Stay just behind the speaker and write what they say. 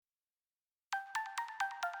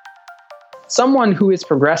someone who is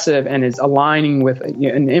progressive and is aligning with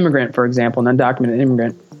an immigrant, for example, an undocumented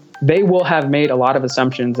immigrant, they will have made a lot of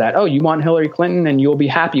assumptions that, oh, you want Hillary Clinton and you'll be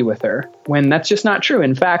happy with her, when that's just not true.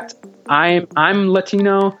 In fact, I'm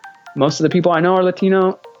Latino. Most of the people I know are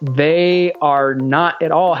Latino. They are not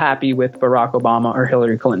at all happy with Barack Obama or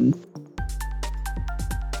Hillary Clinton.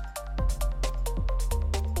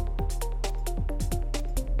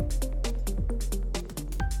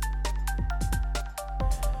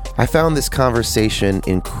 I found this conversation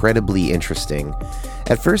incredibly interesting.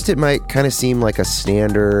 At first, it might kind of seem like a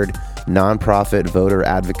standard nonprofit voter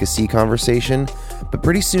advocacy conversation, but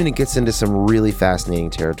pretty soon it gets into some really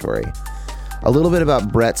fascinating territory. A little bit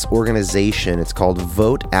about Brett's organization. It's called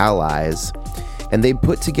Vote Allies, and they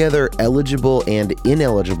put together eligible and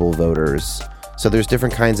ineligible voters. So there's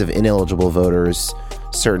different kinds of ineligible voters,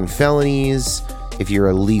 certain felonies, if you're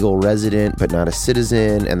a legal resident but not a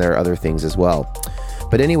citizen, and there are other things as well.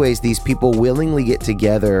 But anyways, these people willingly get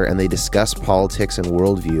together and they discuss politics and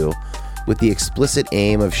worldview with the explicit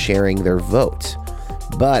aim of sharing their vote.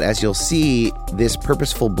 But as you'll see, this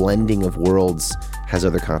purposeful blending of worlds has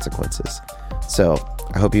other consequences. So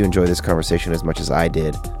I hope you enjoy this conversation as much as I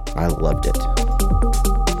did. I loved it.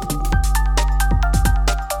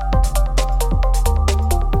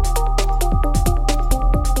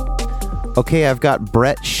 Okay, I've got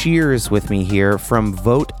Brett Shears with me here from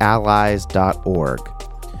voteallies.org.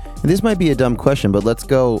 And this might be a dumb question, but let's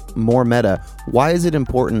go more meta. Why is it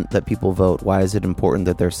important that people vote? Why is it important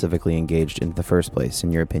that they're civically engaged in the first place,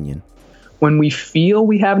 in your opinion? When we feel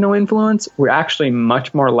we have no influence, we're actually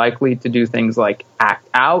much more likely to do things like act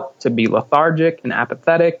out, to be lethargic and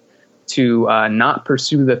apathetic, to not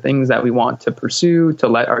pursue the things that we want to pursue, to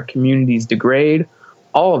let our communities degrade.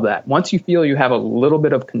 All of that. Once you feel you have a little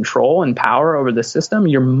bit of control and power over the system,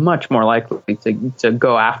 you're much more likely to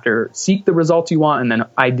go after, seek the results you want, and then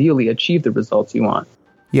ideally achieve the results you want.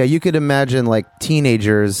 Yeah, you could imagine like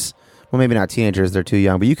teenagers, well, maybe not teenagers, they're too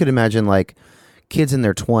young, but you could imagine like kids in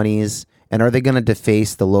their 20s, and are they going to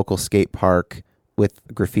deface the local skate park with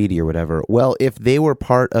graffiti or whatever? Well, if they were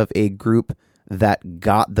part of a group that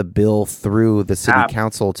got the bill through the city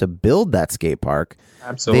council to build that skate park,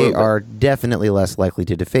 absolutely, they are definitely less likely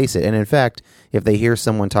to deface it. And in fact, if they hear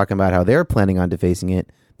someone talking about how they're planning on defacing it,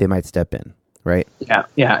 they might step in, right?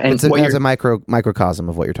 Yeah. And it's a microcosm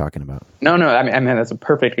of what you're talking about. No, I mean that's a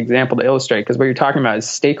perfect example to illustrate, because what you're talking about is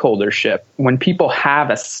stakeholdership. When people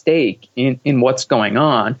have a stake in what's going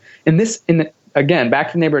on, again, back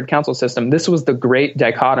to the neighborhood council system, this was the great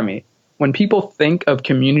dichotomy. When people think of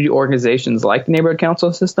community organizations like the neighborhood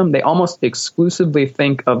council system, they almost exclusively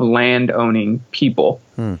think of land-owning people.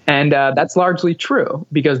 And that's largely true,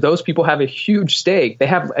 because those people have a huge stake. They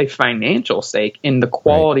have a financial stake in the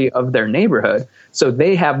quality of their neighborhood. So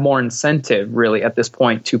they have more incentive, really, at this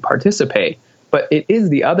point to participate. But it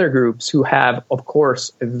is the other groups who have, of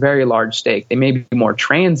course, a very large stake. They may be more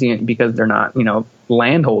transient because they're not,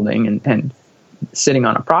 landholding and sitting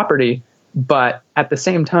on a property. But at the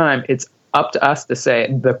same time, it's up to us to say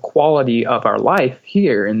the quality of our life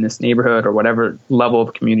here in this neighborhood, or whatever level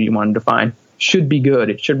of community you want to define, should be good.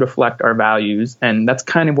 It should reflect our values. And that's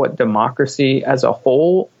kind of what democracy as a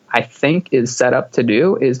whole, I think, is set up to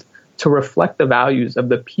do, is to reflect the values of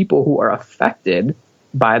the people who are affected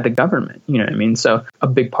by the government. You know what I mean? So a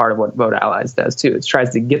big part of what Vote Allies does, too, is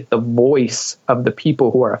tries to get the voice of the people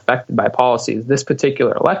who are affected by policies. This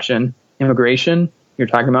particular election, immigration, you're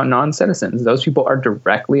talking about non-citizens. Those people are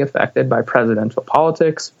directly affected by presidential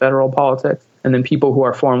politics, federal politics. And then people who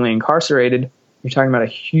are formerly incarcerated, you're talking about a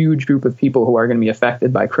huge group of people who are going to be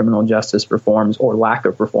affected by criminal justice reforms or lack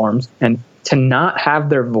of reforms. And to not have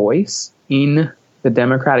their voice in the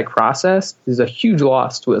democratic process is a huge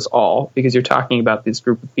loss to us all, because you're talking about this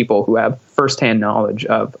group of people who have firsthand knowledge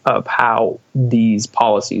of how these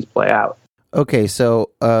policies play out. Okay, so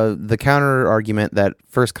the counter argument that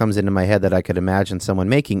first comes into my head that I could imagine someone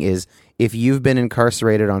making is, if you've been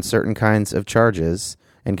incarcerated on certain kinds of charges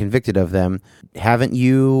and convicted of them, haven't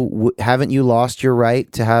you lost your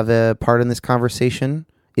right to have a part in this conversation?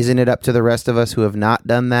 Isn't it up to the rest of us who have not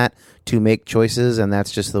done that to make choices, and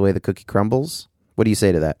that's just the way the cookie crumbles? What do you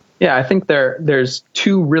say to that? Yeah, I think there's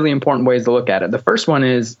two really important ways to look at it. The first one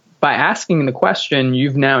is, by asking the question,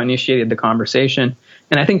 you've now initiated the conversation.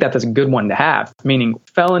 And I think that's a good one to have, meaning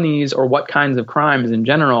felonies or what kinds of crimes in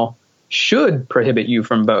general should prohibit you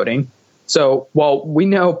from voting. So while we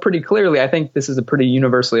know pretty clearly, I think this is a pretty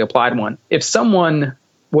universally applied one. If someone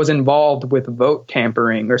was involved with vote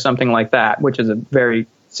tampering or something like that, which is a very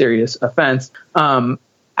serious offense,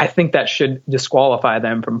 I think that should disqualify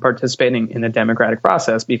them from participating in the democratic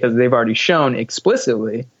process, because they've already shown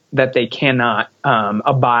explicitly that they cannot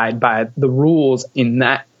abide by the rules in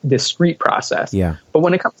that discrete process. Yeah. But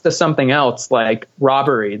when it comes to something else like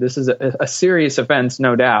robbery, this is a serious offense,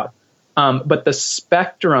 no doubt. But the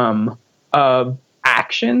spectrum of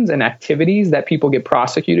actions and activities that people get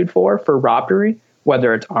prosecuted for robbery,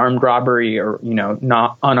 whether it's armed robbery or,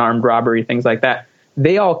 not unarmed robbery, things like that,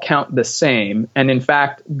 they all count the same. And in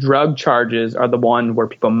fact, drug charges are the one where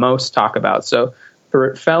people most talk about. So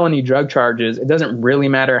for felony drug charges, it doesn't really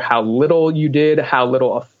matter how little you did, how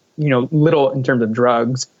little, little in terms of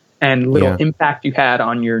drugs and little impact you had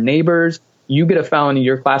on your neighbors. You get a felony,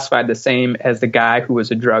 you're classified the same as the guy who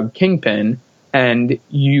was a drug kingpin, and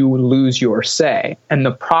you lose your say. And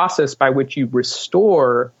the process by which you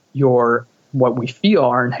restore your, what we feel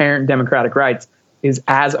are inherent democratic rights, is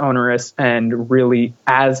as onerous and really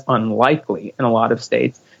as unlikely in a lot of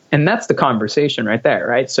states. And that's the conversation right there,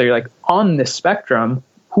 right? So you're like, on this spectrum,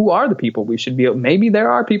 who are the people we should be? Maybe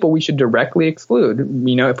there are people we should directly exclude.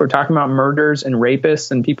 If we're talking about murders and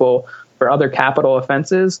rapists and people for other capital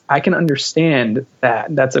offenses, I can understand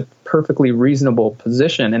that. That's a perfectly reasonable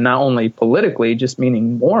position. And not only politically, just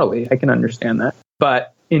meaning morally, I can understand that.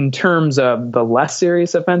 But in terms of the less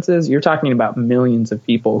serious offenses, you're talking about millions of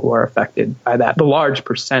people who are affected by that, the large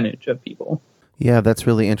percentage of people. Yeah, that's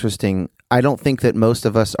really interesting. I don't think that most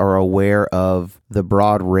of us are aware of the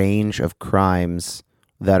broad range of crimes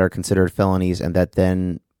that are considered felonies and that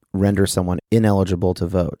then render someone ineligible to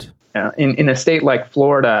vote. Yeah, in a state like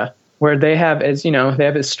Florida, where they have as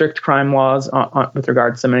strict crime laws with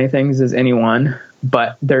regards to many things as anyone,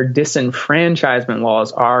 but their disenfranchisement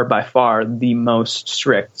laws are by far the most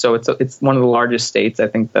strict. So it's one of the largest states, I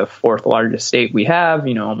think the fourth largest state we have,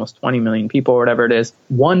 almost 20 million people or whatever it is.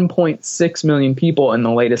 1.6 million people in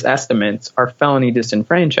the latest estimates are felony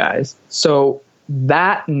disenfranchised. So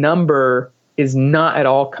that number is not at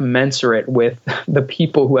all commensurate with the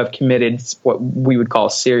people who have committed what we would call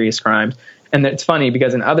serious crimes. And it's funny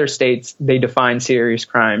because in other states, they define serious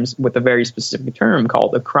crimes with a very specific term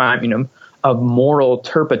called a crime, of moral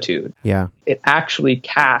turpitude. Yeah. It actually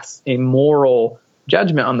casts a moral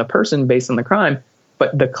judgment on the person based on the crime,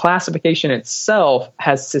 but the classification itself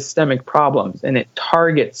has systemic problems and it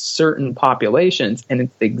targets certain populations. And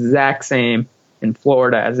it's the exact same in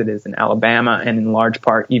Florida as it is in Alabama and in large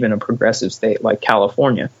part even a progressive state like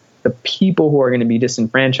California. The people who are going to be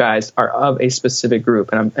disenfranchised are of a specific group.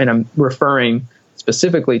 And I'm referring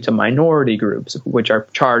specifically to minority groups, which are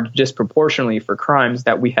charged disproportionately for crimes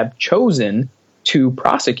that we have chosen to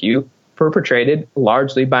prosecute, perpetrated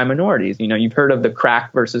largely by minorities. You've heard of the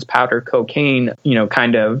crack versus powder cocaine,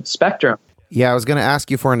 kind of spectrum. Yeah, I was going to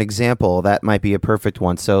ask you for an example. That might be a perfect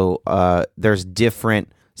one. So there's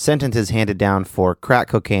different sentences handed down for crack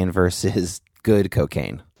cocaine versus good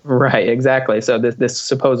cocaine. Right, exactly. So this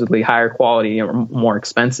supposedly higher quality or more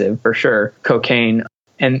expensive, for sure, cocaine.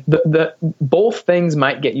 And the both things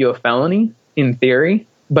might get you a felony in theory,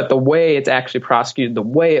 but the way it's actually prosecuted, the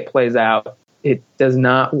way it plays out, it does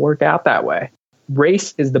not work out that way.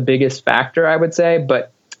 Race is the biggest factor, I would say,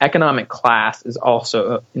 but economic class is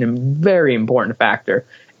also a very important factor.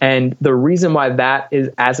 And the reason why that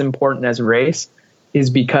is as important as race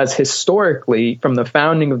is because historically, from the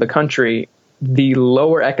founding of the country, the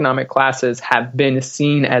lower economic classes have been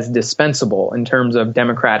seen as dispensable in terms of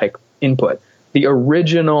democratic input. The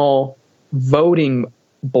original voting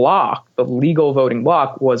bloc, the legal voting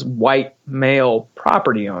bloc, was white male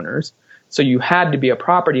property owners. So you had to be a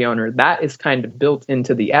property owner. That is kind of built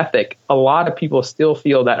into the ethic. A lot of people still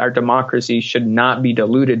feel that our democracy should not be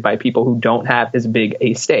diluted by people who don't have as big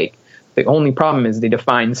a stake. The only problem is they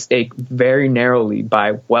define stake very narrowly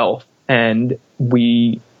by wealth. And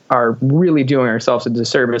we are really doing ourselves a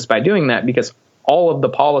disservice by doing that, because all of the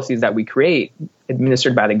policies that we create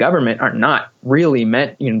administered by the government are not really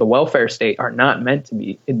meant, the welfare state are not meant to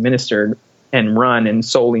be administered and run and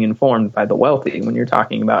solely informed by the wealthy when you're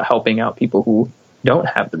talking about helping out people who don't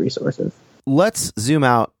have the resources. Let's zoom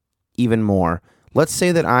out even more. Let's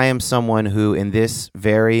say that I am someone who, in this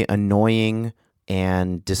very annoying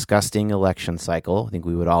and disgusting election cycle, I think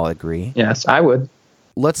we would all agree. Yes, I would.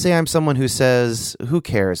 Let's say I'm someone who says, who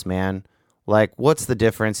cares, man? Like, what's the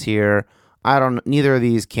difference here? Neither of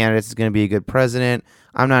these candidates is going to be a good president.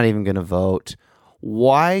 I'm not even going to vote.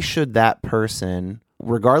 Why should that person,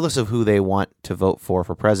 regardless of who they want to vote for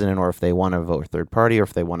president, or if they want to vote third party, or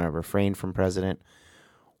if they want to refrain from president,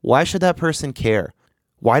 why should that person care?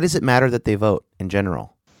 Why does it matter that they vote in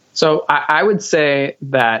general? So I would say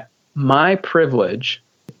that my privilege,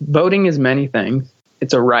 voting is many things.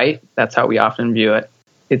 It's a right. That's how we often view it.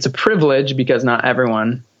 It's a privilege because not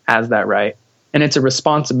everyone has that right. And it's a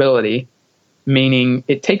responsibility, meaning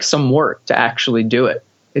it takes some work to actually do it.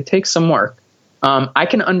 It takes some work. I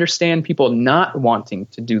can understand people not wanting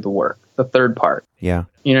to do the work, the third part. Yeah.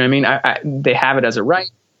 You know what I mean? They have it as a right,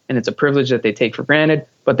 and it's a privilege that they take for granted,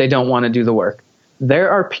 but they don't want to do the work.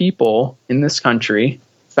 There are people in this country,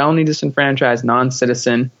 felony disenfranchised,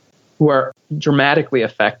 non-citizen, who are dramatically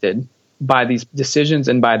affected by these decisions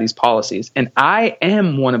and by these policies. And I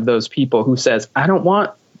am one of those people who says, I don't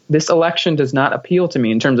want, this election does not appeal to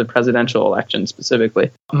me in terms of presidential elections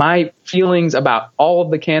specifically. My feelings about all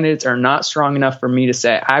of the candidates are not strong enough for me to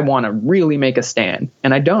say, I want to really make a stand.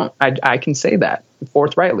 And I don't. I can say that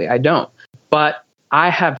forthrightly. I don't. But I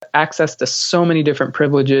have access to so many different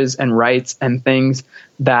privileges and rights and things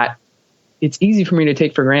that it's easy for me to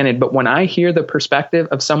take for granted. But when I hear the perspective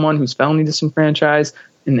of someone who's felony disenfranchised,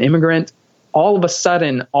 an immigrant, all of a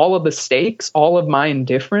sudden, all of the stakes, all of my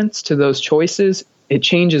indifference to those choices, it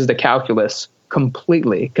changes the calculus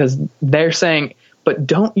completely, because they're saying, but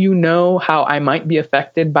don't you know how I might be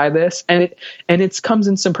affected by this? And it comes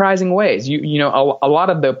in surprising ways. You know, a lot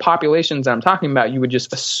of the populations I'm talking about, you would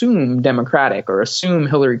just assume Democratic or assume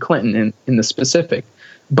Hillary Clinton in the specific.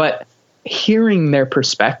 But hearing their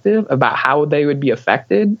perspective about how they would be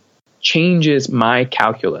affected changes my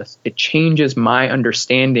calculus. It changes my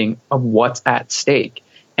understanding of what's at stake.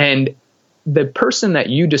 And the person that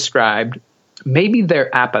you described, maybe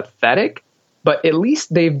they're apathetic, but at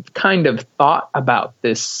least they've kind of thought about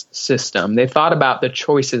this system. They thought about the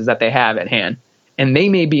choices that they have at hand, and they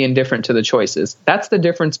may be indifferent to the choices. That's the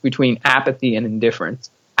difference between apathy and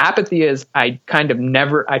indifference. Apathy is I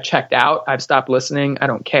checked out. I've stopped listening. I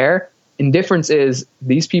don't care. Indifference is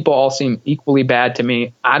these people all seem equally bad to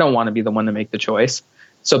me. I don't want to be the one to make the choice.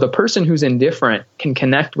 So the person who's indifferent can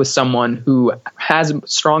connect with someone who has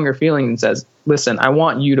stronger feelings and says, listen, I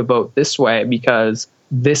want you to vote this way because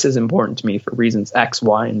this is important to me for reasons X,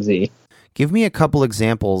 Y, and Z. Give me a couple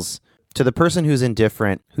examples to the person who's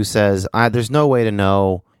indifferent, who says, there's no way to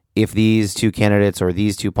know if these two candidates or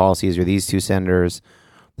these two policies or these two senators,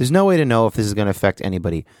 there's no way to know if this is going to affect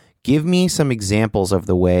anybody. Give me some examples of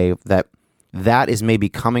the way that is maybe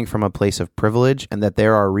coming from a place of privilege, and that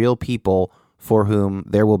there are real people for whom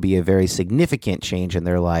there will be a very significant change in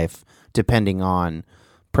their life depending on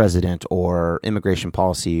president or immigration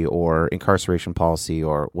policy or incarceration policy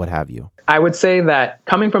or what have you. I would say that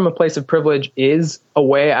coming from a place of privilege is a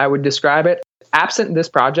way I would describe it. Absent this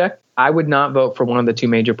project, I would not vote for one of the two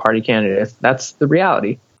major party candidates. That's the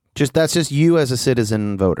reality. That's just you as a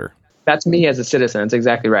citizen voter. That's me as a citizen. That's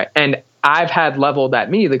exactly right. And I've had leveled at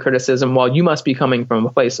me the criticism, well, you must be coming from a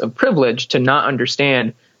place of privilege to not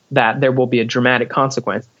understand that there will be a dramatic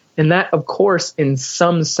consequence. And that, of course, in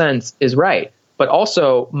some sense is right. But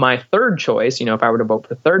also my third choice, if I were to vote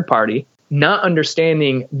for third party, not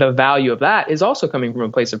understanding the value of that is also coming from a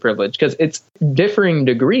place of privilege, because it's differing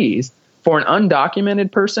degrees. For an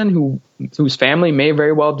undocumented person whose family may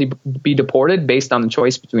very well be deported based on the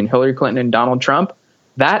choice between Hillary Clinton and Donald Trump,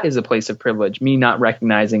 that is a place of privilege, me not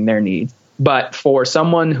recognizing their needs. But for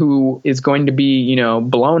someone who is going to be,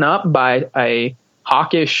 blown up by a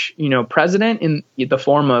hawkish, president in the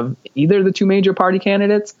form of either the two major party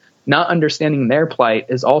candidates, not understanding their plight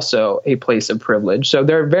is also a place of privilege. So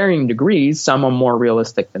there are varying degrees. Some are more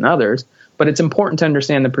realistic than others, but it's important to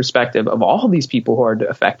understand the perspective of all these people who are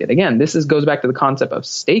affected. Again, goes back to the concept of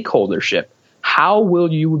stakeholdership. How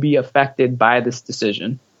will you be affected by this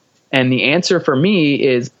decision? And the answer for me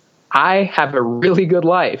is I have a really good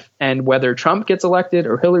life. And whether Trump gets elected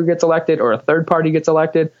or Hillary gets elected or a third party gets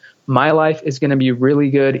elected, my life is going to be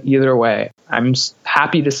really good either way. I'm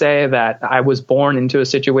happy to say that I was born into a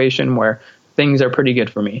situation where things are pretty good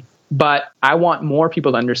for me. But I want more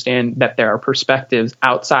people to understand that there are perspectives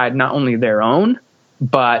outside not only their own,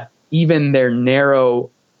 but even their narrow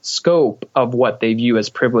scope of what they view as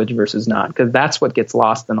privilege versus not, because that's what gets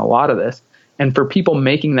lost in a lot of this. And for people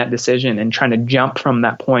making that decision and trying to jump from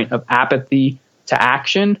that point of apathy to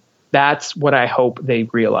action, that's what I hope they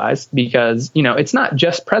realize, because, it's not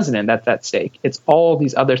just president that's at stake. It's all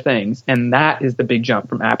these other things. And that is the big jump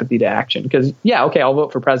from apathy to action. Because, I'll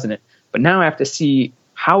vote for president. But now I have to see,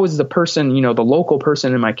 how is the person, the local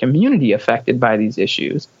person in my community affected by these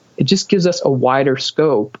issues? It just gives us a wider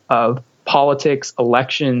scope of politics,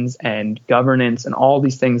 elections, and governance, and all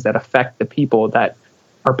these things that affect the people that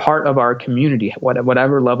are part of our community,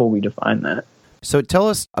 whatever level we define that. So tell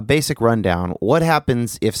us a basic rundown. What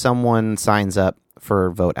happens if someone signs up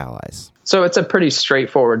for Vote Allies? So it's a pretty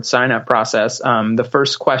straightforward sign-up process. The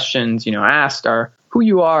first questions, asked are who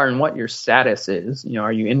you are and what your status is.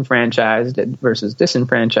 Are you enfranchised versus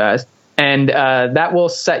disenfranchised? And that will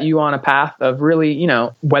set you on a path of really,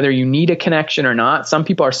 whether you need a connection or not. Some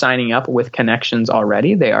people are signing up with connections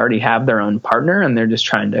already. They already have their own partner and they're just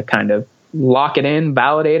trying to kind of lock it in,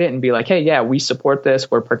 validate it, and be like, hey, yeah, we support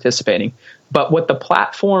this. We're participating. But what the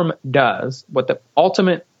platform does, what the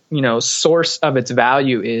ultimate, source of its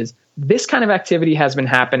value is, this kind of activity has been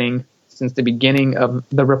happening since the beginning of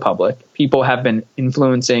the Republic. People have been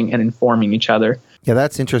influencing and informing each other. Yeah,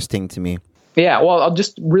 that's interesting to me. Yeah, well, I'll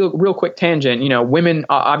just real quick tangent. Women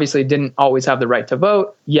obviously didn't always have the right to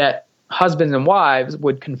vote, yet husbands and wives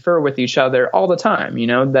would confer with each other all the time.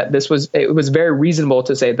 That it was very reasonable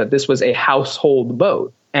to say that this was a household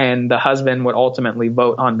vote, and the husband would ultimately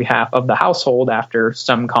vote on behalf of the household after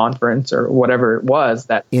some conference or whatever it was.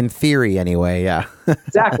 That, in theory, anyway, yeah,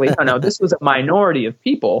 exactly. No, this was a minority of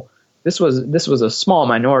people. This was a small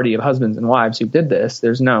minority of husbands and wives who did this.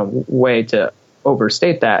 There's no way to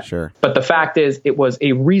overstate that. Sure. But the fact is, it was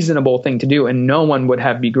a reasonable thing to do, and no one would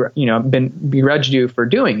have been begrudged you for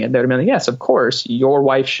doing it. They'd have been like, yes, of course, your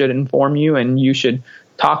wife should inform you, and you should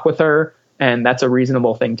talk with her, and that's a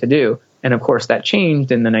reasonable thing to do. And of course, that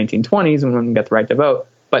changed in the 1920s when women got the right to vote.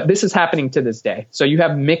 But this is happening to this day. So you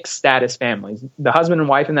have mixed status families. The husband and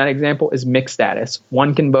wife in that example is mixed status.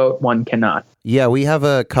 One can vote, one cannot. Yeah, we have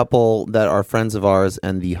a couple that are friends of ours,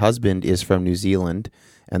 and the husband is from New Zealand,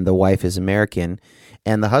 and the wife is American,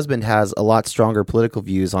 and the husband has a lot stronger political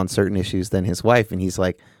views on certain issues than his wife, and he's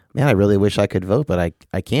like, man, I really wish I could vote, but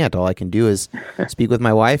I can't. All I can do is speak with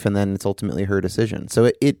my wife, and then it's ultimately her decision.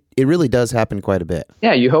 So it really does happen quite a bit.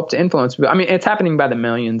 Yeah, you hope to influence people. I mean, it's happening by the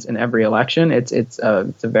millions in every election. It's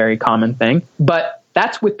a very common thing, but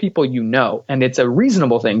that's with people and it's a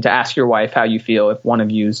reasonable thing to ask your wife how you feel if one of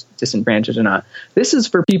you's disenfranchised or not. This is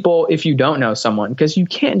for people if you don't know someone, because you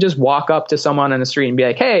can't just walk up to someone on the street and be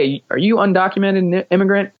like, hey, are you undocumented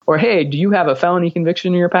immigrant? Or, hey, do you have a felony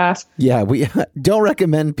conviction in your past? Yeah, we don't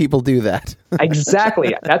recommend people do that.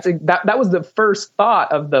 Exactly. That was the first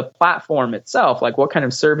thought of the platform itself. Like, what kind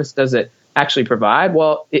of service does it actually provide?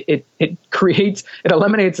 Well, it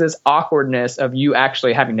eliminates this awkwardness of you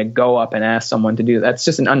actually having to go up and ask someone to do that. That's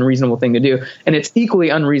just an unreasonable thing to do. And it's equally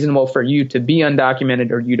unreasonable for you to be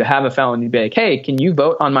undocumented or you to have a felony to be like, hey, can you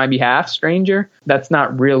vote on my behalf, stranger? That's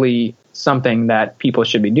not really something that people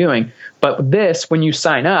should be doing. But this, when you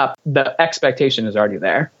sign up, the expectation is already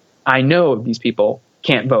there. I know these people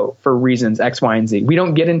can't vote for reasons X, Y, and Z. We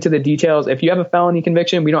don't get into the details. If you have a felony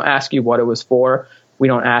conviction, we don't ask you what it was for. We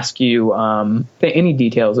don't ask you any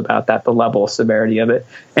details about that, the level of severity of it.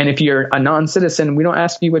 And if you're a non-citizen, we don't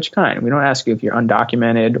ask you which kind. We don't ask you if you're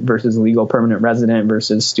undocumented versus legal permanent resident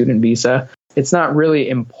versus student visa. It's not really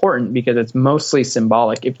important because it's mostly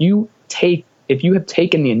symbolic. If you have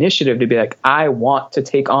taken the initiative to be like, I want to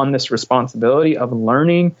take on this responsibility of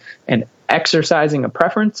learning and exercising a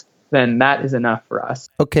preference, then that is enough for us.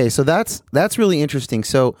 Okay, so that's really interesting.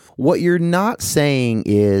 So what you're not saying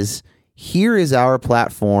is, here is our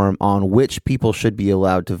platform on which people should be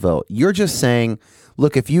allowed to vote. You're just saying,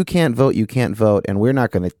 look, if you can't vote, you can't vote, and we're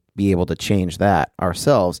not going to be able to change that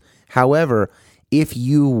ourselves. However, if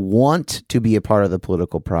you want to be a part of the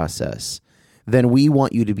political process, then we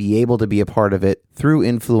want you to be able to be a part of it through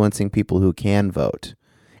influencing people who can vote.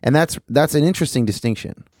 And that's an interesting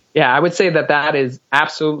distinction. Yeah, I would say that is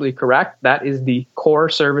absolutely correct. That is the core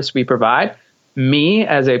service we provide. Me,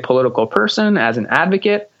 as a political person, as an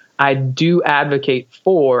advocate, I do advocate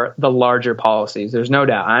for the larger policies. There's no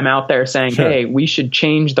doubt. I'm out there saying, sure, hey, we should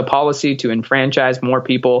change the policy to enfranchise more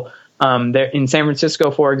people. There in San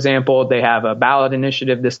Francisco, for example, they have a ballot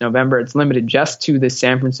initiative this November. It's limited just to the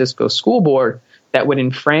San Francisco School Board that would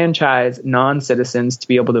enfranchise non-citizens to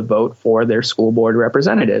be able to vote for their school board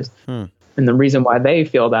representatives. And the reason why they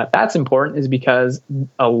feel that that's important is because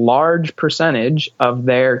a large percentage of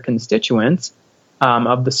their constituents,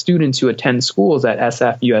 of the students who attend schools at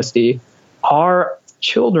SFUSD, are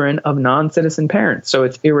children of non-citizen parents. So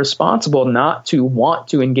it's irresponsible not to want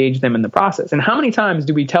to engage them in the process. And how many times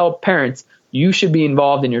do we tell parents, you should be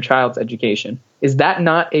involved in your child's education? Is that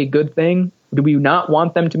not a good thing? Do we not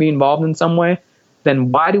want them to be involved in some way?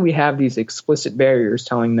 Then why do we have these explicit barriers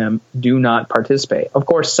telling them do not participate? Of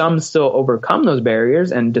course, some still overcome those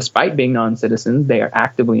barriers, and despite being non-citizens, they are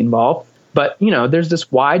actively involved. But, there's this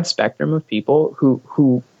wide spectrum of people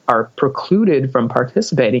who are precluded from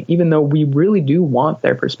participating, even though we really do want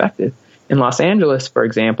their perspective. In Los Angeles, for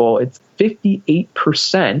example, it's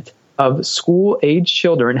 58% of school-age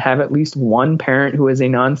children have at least one parent who is a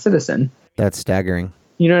non-citizen. That's staggering.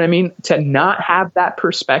 You know what I mean? To not have that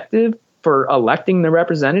perspective for electing the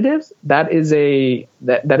representatives, that is a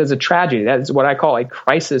tragedy. That is what I call a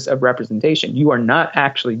crisis of representation. You are not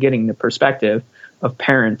actually getting the perspective of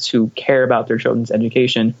parents who care about their children's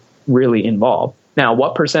education really involved. Now,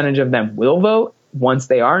 what percentage of them will vote once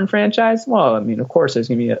they are enfranchised? Well, I mean, of course, there's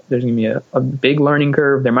going to be a big learning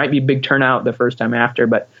curve. There might be big turnout the first time after,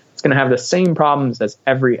 but it's going to have the same problems as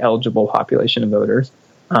every eligible population of voters.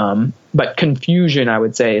 But confusion, I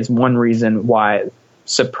would say, is one reason why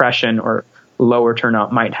suppression or lower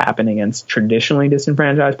turnout might happen against traditionally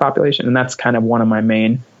disenfranchised population. And that's kind of one of my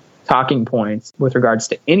main talking points with regards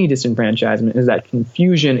to any disenfranchisement, is that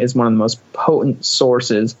confusion is one of the most potent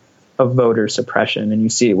sources of voter suppression. And you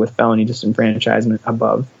see it with felony disenfranchisement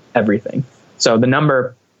above everything. So the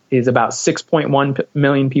number is about 6.1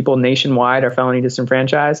 million people nationwide are felony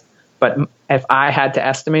disenfranchised. But if I had to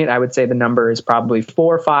estimate, I would say the number is probably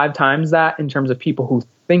 4 or 5 times that in terms of people who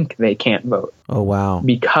think they can't vote. Oh, wow.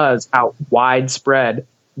 Because how widespread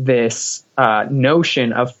this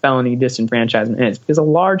notion of felony disenfranchisement is. Because a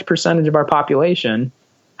large percentage of our population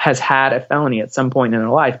has had a felony at some point in their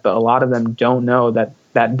life, but a lot of them don't know that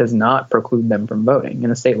that does not preclude them from voting. In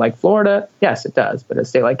a state like Florida, yes, it does. But a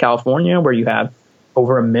state like California, where you have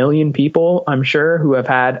over 1 million people, I'm sure, who have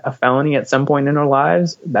had a felony at some point in their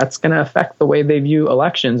lives, that's going to affect the way they view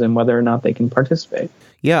elections and whether or not they can participate.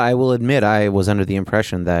 Yeah, I will admit I was under the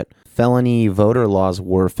impression that felony voter laws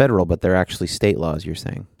were federal, but they're actually state laws, you're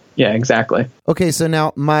saying. Yeah, exactly. Okay, so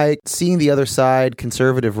now my seeing the other side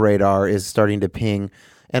conservative radar is starting to ping,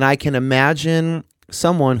 and I can imagine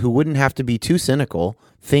someone who wouldn't have to be too cynical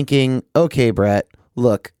thinking, okay, Brett,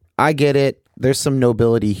 look, I get it. There's some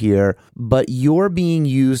nobility here, but you're being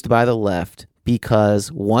used by the left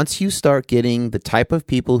because once you start getting the type of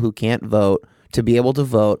people who can't vote to be able to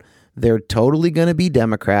vote, they're totally going to be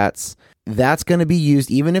Democrats. That's going to be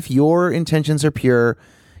used, even if your intentions are pure,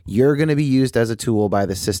 you're going to be used as a tool by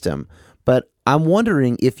the system. But I'm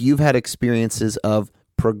wondering if you've had experiences of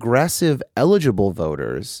progressive eligible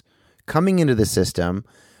voters coming into the system,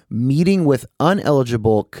 meeting with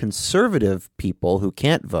uneligible conservative people who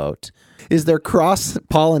can't vote. Is there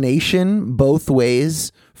cross-pollination both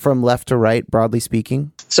ways from left to right, broadly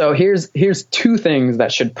speaking? So here's 2 things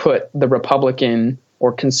that should put the Republican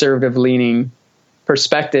or conservative-leaning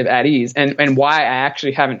perspective at ease, and why I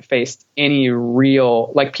actually haven't faced any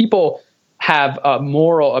real, like, people have a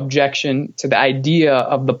moral objection to the idea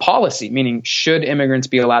of the policy, meaning should immigrants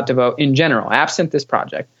be allowed to vote in general, absent this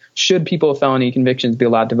project? Should people with felony convictions be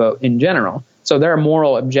allowed to vote in general? So there are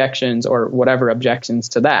moral objections or whatever objections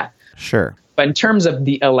to that. Sure. But in terms of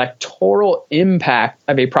the electoral impact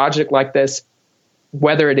of a project like this,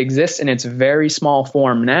 whether it exists in its very small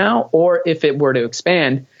form now or if it were to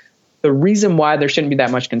expand, the reason why there shouldn't be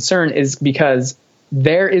that much concern is because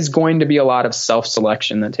there is going to be a lot of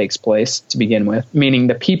self-selection that takes place to begin with, meaning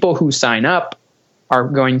the people who sign up are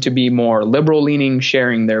going to be more liberal-leaning,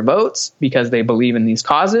 sharing their votes because they believe in these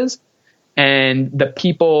causes. And the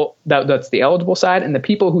people, that's the eligible side, and the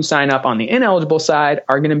people who sign up on the ineligible side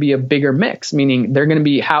are going to be a bigger mix, meaning they're going to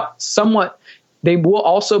be they will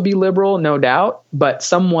also be liberal, no doubt, but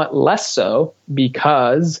somewhat less so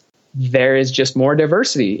because there is just more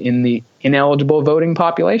diversity in the ineligible voting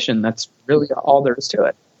population. That's really all there is to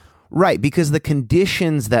it. Right, because the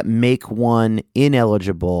conditions that make one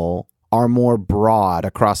ineligible are more broad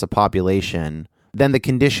across a population than the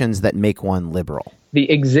conditions that make one liberal. The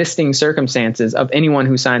existing circumstances of anyone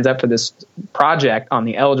who signs up for this project on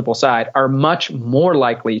the eligible side are much more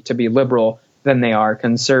likely to be liberal than they are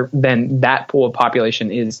than that pool of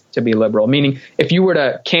population is to be liberal. Meaning, if you were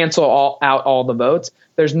to cancel out all the votes,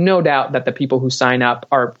 there's no doubt that the people who sign up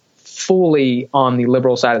are fully on the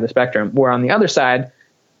liberal side of the spectrum, where on the other side,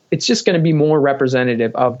 it's just going to be more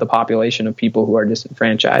representative of the population of people who are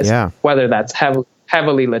disenfranchised, whether that's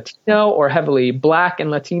heavily Latino or heavily Black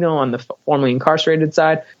and Latino on the formerly incarcerated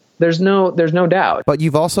side. There's no doubt. But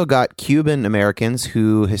you've also got Cuban Americans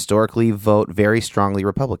who historically vote very strongly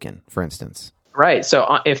Republican, for instance. Right.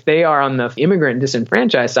 So if they are on the immigrant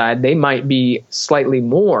disenfranchised side, they might be slightly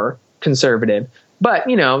more conservative. But,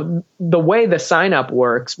 the way the sign up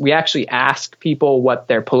works, we actually ask people what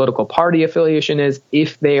their political party affiliation is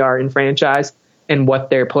if they are enfranchised and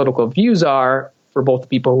what their political views are for both the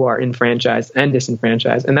people who are enfranchised and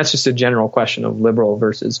disenfranchised. And that's just a general question of liberal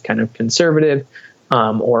versus kind of conservative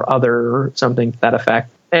or other, something to that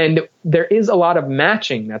effect. And there is a lot of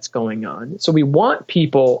matching that's going on. So we want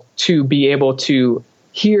people to be able to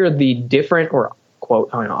hear the different or quote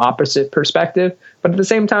opposite perspective. But at the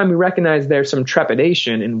same time, we recognize there's some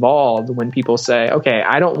trepidation involved when people say, okay,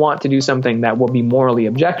 I don't want to do something that will be morally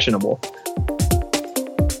objectionable.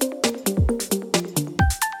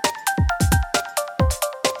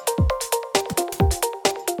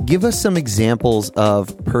 Give us some examples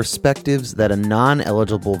of perspectives that a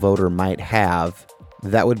non-eligible voter might have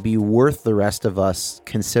that would be worth the rest of us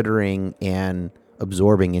considering and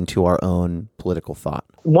absorbing into our own political thought?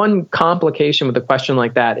 One complication with a question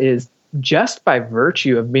like that is just by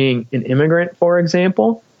virtue of being an immigrant, for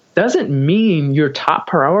example, doesn't mean your top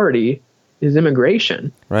priority is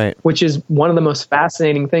immigration. Right. Which is one of the most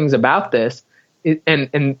fascinating things about this.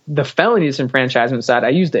 And the felony disenfranchisement side, I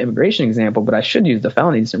use the immigration example, but I should use the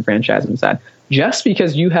felony disenfranchisement side. Just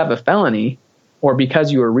because you have a felony or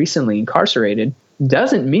because you were recently incarcerated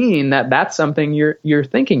doesn't mean that that's something you're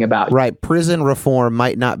thinking about. Right. Prison reform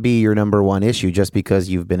might not be your number one issue just because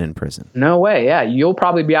you've been in prison. No way. Yeah. You'll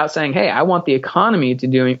probably be out saying, hey, I want the economy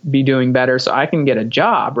to be doing better so I can get a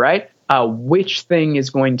job, right? Which thing is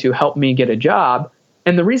going to help me get a job?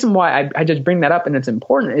 And the reason why I just bring that up and it's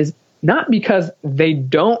important is not because they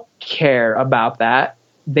don't care about that.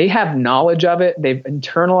 They have knowledge of it. They've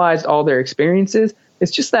internalized all their experiences.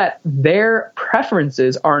 It's just that their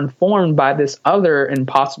preferences are informed by this other and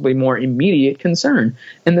possibly more immediate concern.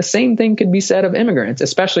 And the same thing could be said of immigrants,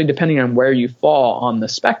 especially depending on where you fall on the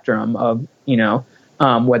spectrum of,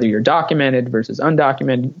 whether you're documented versus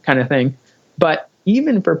undocumented kind of thing. But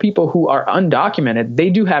even for people who are undocumented,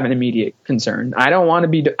 they do have an immediate concern. I want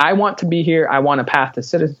to be here. I want a path to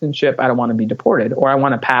citizenship. I don't want to be deported, or I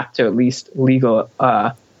want a path to at least legal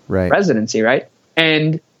residency, right?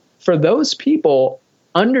 And for those people,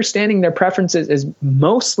 understanding their preferences is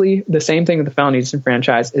mostly the same thing with the felony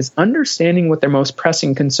disenfranchised, is understanding what their most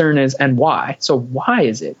pressing concern is and why. So why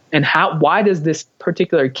is it? And why does this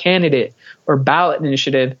particular candidate or ballot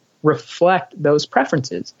initiative reflect those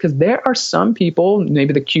preferences? Because there are some people,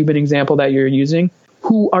 maybe the Cuban example that you're using,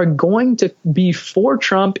 who are going to be for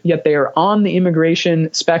Trump, yet they are on the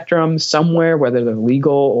immigration spectrum somewhere, whether they're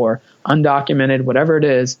legal or undocumented, whatever it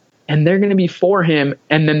is, and they're going to be for him.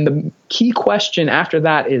 And then the key question after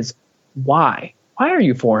that is, why? Why are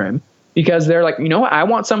you for him? Because they're like, what? I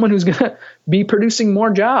want someone who's going to be producing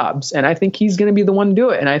more jobs, and I think he's going to be the one to do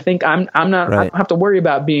it. And I think I'm not. Right. I don't have to worry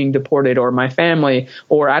about being deported or my family,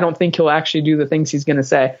 or I don't think he'll actually do the things he's going to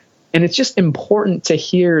say. And it's just important to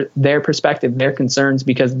hear their perspective, their concerns,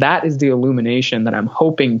 because that is the illumination that I'm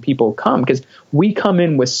hoping people come. Because we come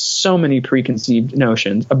in with so many preconceived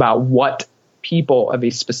notions about what people of a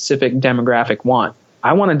specific demographic want.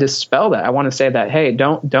 I want to dispel that. I want to say that, hey,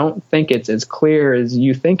 don't think it's as clear as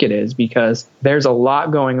you think it is, because there's a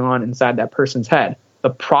lot going on inside that person's head.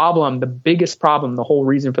 The biggest problem, the whole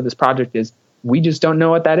reason for this project is we just don't know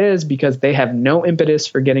what that is, because they have no impetus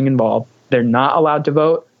for getting involved. They're not allowed to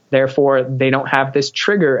vote. Therefore, they don't have this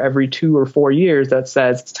trigger every 2 or 4 years that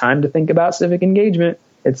says it's time to think about civic engagement.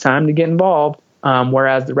 It's time to get involved.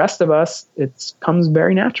 Whereas the rest of us, it comes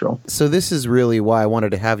very natural. So this is really why I wanted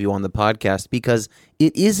to have you on the podcast, because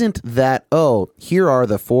it isn't that, here are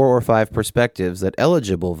the 4 or 5 perspectives that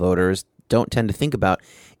eligible voters don't tend to think about.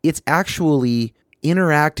 It's actually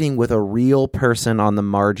interacting with a real person on the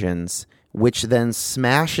margins, which then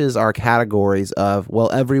smashes our categories of,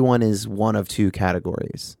 everyone is one of 2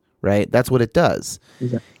 categories, right? That's what it does.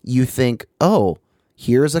 Exactly. You think,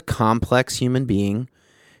 here's a complex human being,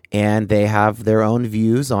 and they have their own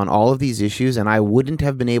views on all of these issues, and I wouldn't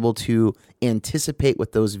have been able to anticipate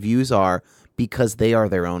what those views are because they are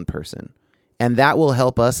their own person. And that will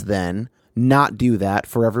help us then not do that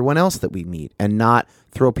for everyone else that we meet, and not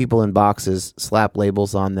throw people in boxes, slap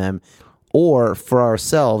labels on them, or for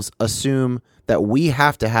ourselves assume that we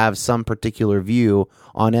have to have some particular view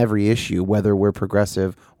on every issue, whether we're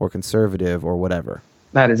progressive or conservative or whatever.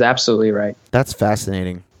 That is absolutely right. That's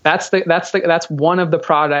fascinating. That's one of the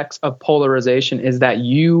products of polarization, is that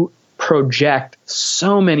you project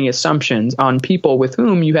so many assumptions on people with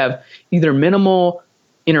whom you have either minimal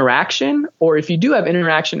interaction, or if you do have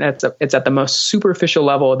interaction, it's at the most superficial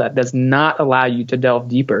level that does not allow you to delve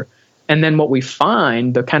deeper. And then what we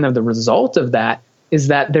find, the result of that, is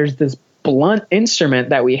that there's this blunt instrument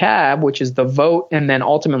that we have, which is the vote, and then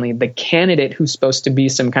ultimately the candidate who's supposed to be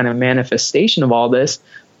some kind of manifestation of all this,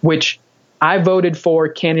 which I voted for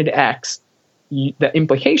candidate X. The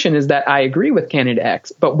implication is that I agree with candidate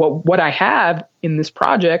X. But what I have in this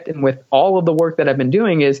project and with all of the work that I've been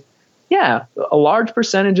doing is, a large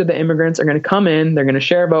percentage of the immigrants are going to come in, they're going to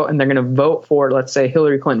share a vote, and they're going to vote for, let's say,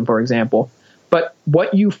 Hillary Clinton, for example. But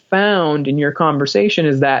what you found in your conversation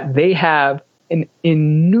is that they have an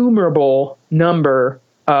innumerable number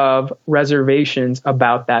of reservations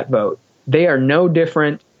about that vote. They are no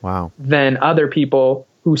different than other people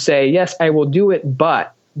who say, yes, I will do it,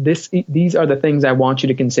 but these are the things I want you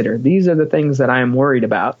to consider. These are the things that I am worried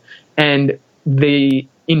about. And the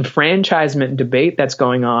enfranchisement debate that's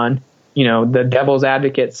going on, the devil's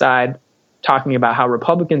advocate side talking about how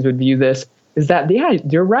Republicans would view this, is that, yeah,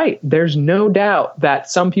 you're right. There's no doubt that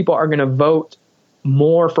some people are going to vote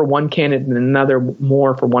more for one candidate than another,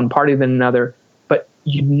 more for one party than another, but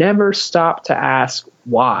you never stop to ask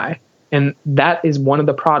why. And that is one of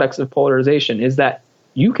the products of polarization, is that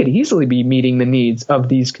you could easily be meeting the needs of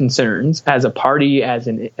these concerns as a party, as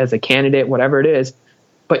a candidate, whatever it is,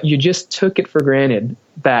 but you just took it for granted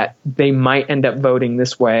that they might end up voting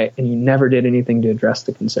this way, and you never did anything to address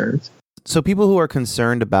the concerns. So people who are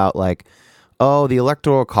concerned about like, oh, the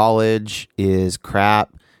Electoral College is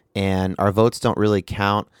crap and our votes don't really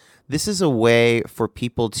count, this is a way for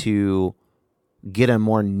people to get a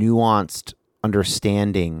more nuanced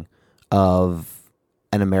understanding of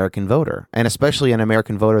an American voter, and especially an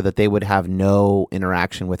American voter that they would have no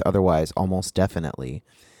interaction with otherwise, almost definitely.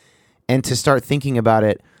 And to start thinking about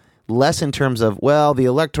it less in terms of, well, the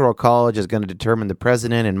Electoral College is going to determine the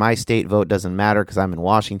president and my state vote doesn't matter because I'm in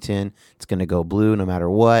Washington. It's going to go blue no matter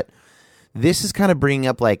what. This is kind of bringing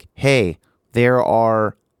up like, hey, there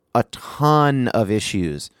are a ton of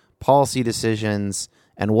issues, policy decisions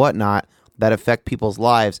and whatnot that affect people's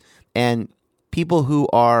lives. And people who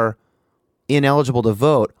are ineligible to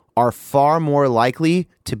vote are far more likely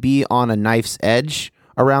to be on a knife's edge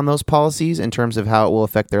around those policies in terms of how it will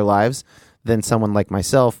affect their lives than someone like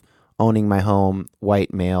myself owning my home,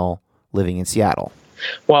 white male, living in Seattle.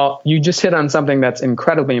 Well, you just hit on something that's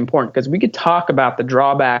incredibly important, because we could talk about the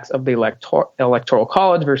drawbacks of the Electoral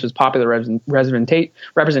College versus popular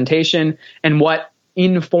representation and what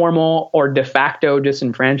informal or de facto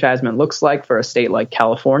disenfranchisement looks like for a state like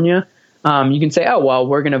California. You can say, oh, well,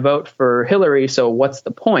 we're going to vote for Hillary, so what's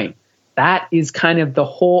the point? That is kind of the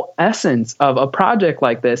whole essence of a project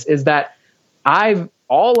like this, is that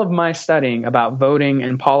all of my studying about voting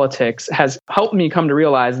and politics has helped me come to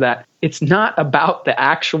realize that it's not about the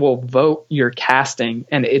actual vote you're casting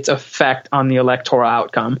and its effect on the electoral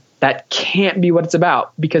outcome. That can't be what it's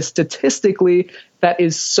about, because statistically, that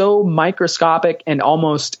is so microscopic and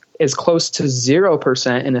almost as close to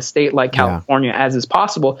 0% in a state like California as is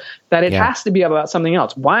possible, that it has to be about something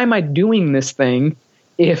else. Why am I doing this thing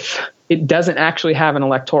if it doesn't actually have an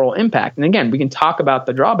electoral impact? And again, we can talk about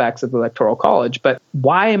the drawbacks of the Electoral College, but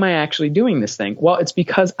why am I actually doing this thing? Well, it's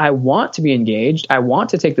because I want to be engaged. I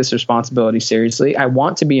want to take this responsibility seriously. I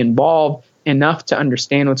want to be involved enough to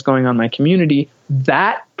understand what's going on in my community.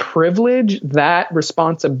 That privilege, that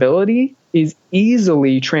responsibility is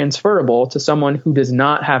easily transferable to someone who does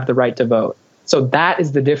not have the right to vote. So that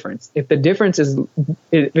is the difference. If the difference is,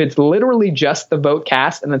 if it's literally just the vote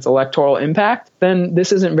cast and its electoral impact, then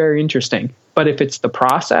this isn't very interesting. But if it's the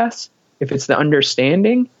process, if it's the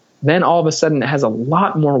understanding, then all of a sudden it has a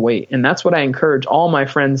lot more weight. And that's what I encourage all my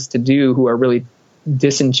friends to do who are really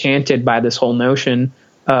disenchanted by this whole notion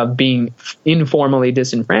of being informally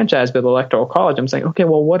disenfranchised by the Electoral College. I'm saying, okay,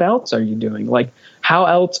 well, what else are you doing? Like, how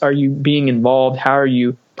else are you being involved? How are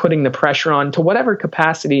you putting the pressure on to whatever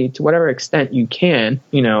capacity, to whatever extent you can,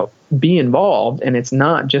 be involved? And it's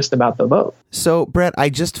not just about the vote. So, Brett, I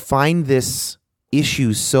just find this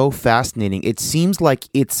issue so fascinating. It seems like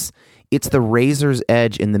it's the razor's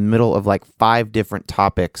edge in the middle of like 5 different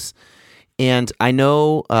topics. And I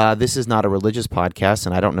know this is not a religious podcast,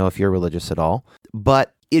 and I don't know if you're religious at all,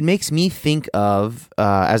 but it makes me think of,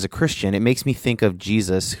 as a Christian, it makes me think of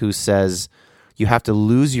Jesus, who says, you have to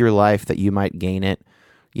lose your life that you might gain it.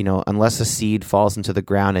 Unless a seed falls into the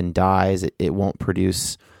ground and dies, it won't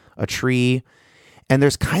produce a tree. And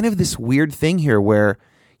there's kind of this weird thing here where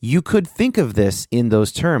you could think of this in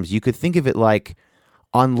those terms. You could think of it like,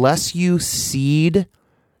 unless you cede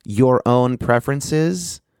your own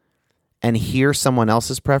preferences and hear someone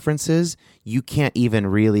else's preferences, you can't even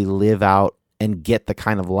really live out and get the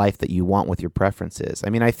kind of life that you want with your preferences.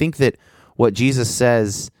 I mean, I think that what Jesus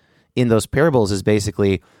says in those parables is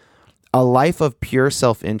basically, a life of pure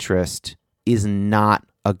self-interest is not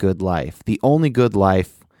a good life. The only good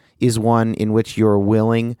life is one in which you're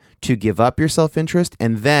willing to give up your self-interest,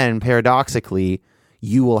 and then, paradoxically,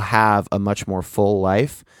 you will have a much more full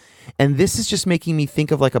life. And this is just making me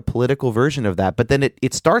think of like a political version of that. But then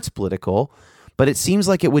it starts political, but it seems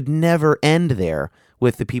like it would never end there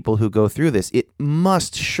with the people who go through this. It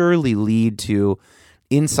must surely lead to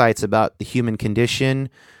insights about the human condition,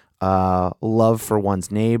 love for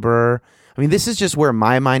one's neighbor. I mean, this is just where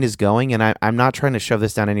my mind is going, and I'm not trying to shove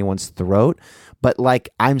this down anyone's throat, but like,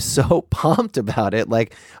 I'm so pumped about it.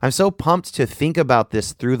 Like, I'm so pumped to think about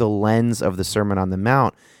this through the lens of the Sermon on the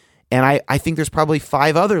Mount. And I think there's probably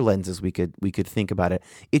 5 other lenses we could think about it.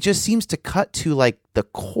 It just seems to cut to like the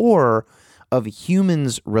core of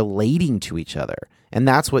humans relating to each other. And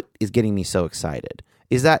that's what is getting me so excited.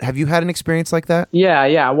 Have you had an experience like that?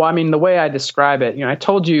 Yeah. Well, I mean, the way I describe it, I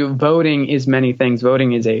told you voting is many things.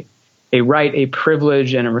 Voting is a right, a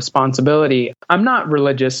privilege, and a responsibility. I'm not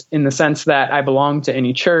religious in the sense that I belong to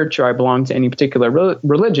any church or I belong to any particular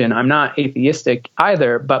religion. I'm not atheistic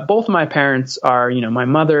either, but both my parents are, my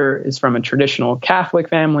mother is from a traditional Catholic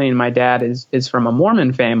family and my dad is from a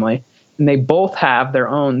Mormon family, and they both have their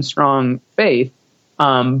own strong faith.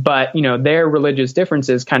 But their religious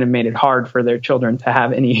differences kind of made it hard for their children to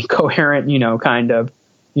have any coherent, kind of,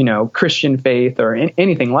 Christian faith or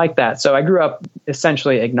anything like that. So I grew up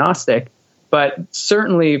essentially agnostic, but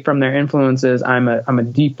certainly from their influences, I'm a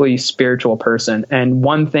deeply spiritual person. And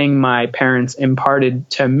one thing my parents imparted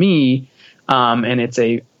to me, and it's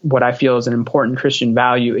what I feel is an important Christian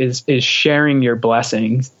value, is sharing your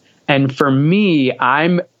blessings. And for me,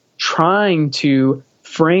 I'm trying to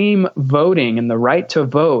frame voting and the right to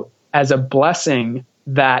vote as a blessing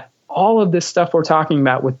that all of this stuff we're talking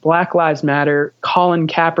about with Black Lives Matter, Colin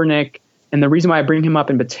Kaepernick, and the reason why I bring him up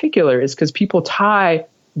in particular is because people tie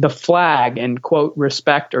the flag and, quote,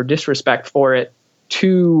 respect or disrespect for it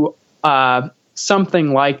to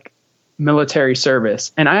something like military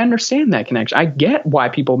service. And I understand that connection. I get why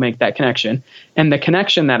people make that connection. And the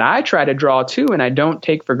connection that I try to draw to and I don't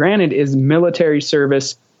take for granted is military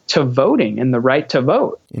service to voting and the right to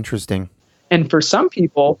vote. Interesting. And for some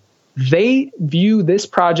people, they view this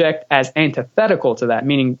project as antithetical to that,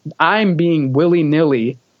 meaning I'm being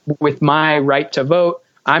willy-nilly with my right to vote.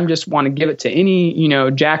 I just want to give it to any,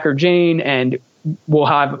 Jack or Jane, and we'll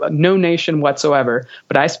have no nation whatsoever.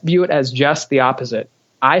 But I view it as just the opposite.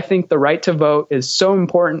 I think the right to vote is so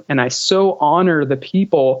important, and I so honor the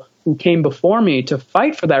people who came before me to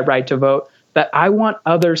fight for that right to vote that I want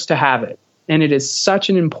others to have it. And it is such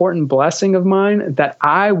an important blessing of mine that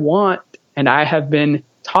I want, and I have been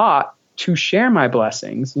taught to share my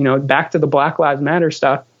blessings. Back to the Black Lives Matter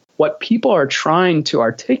stuff, what people are trying to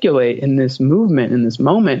articulate in this movement, in this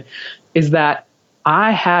moment, is that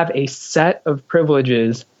I have a set of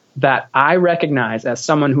privileges that I recognize as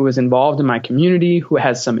someone who is involved in my community, who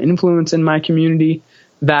has some influence in my community,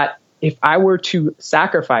 that if I were to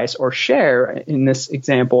sacrifice or share, in this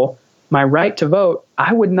example, my right to vote,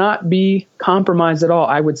 I would not be compromised at all.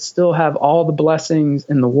 I would still have all the blessings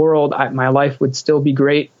in the world. My life would still be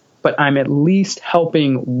great, but I'm at least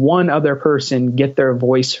helping one other person get their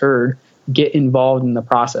voice heard, get involved in the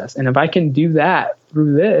process. And if I can do that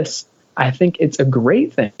through this, I think it's a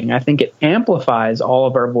great thing. I think it amplifies all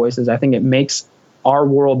of our voices. I think it makes our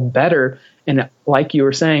world better. And like you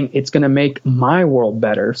were saying, it's going to make my world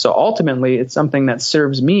better. So ultimately, it's something that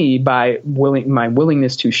serves me by my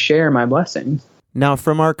willingness to share my blessings. Now,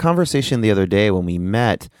 from our conversation the other day when we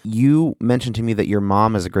met, you mentioned to me that your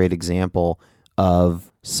mom is a great example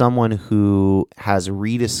of someone who has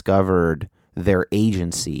rediscovered their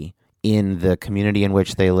agency in the community in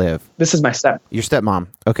which they live. This is my Your stepmom.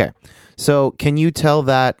 Okay. So can you tell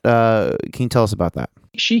us about that?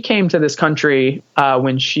 She came to this country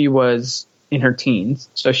when she was in her teens.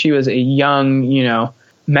 So she was a young,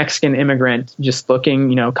 Mexican immigrant just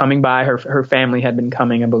looking, coming by. Her family had been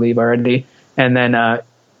coming, I believe, already. And then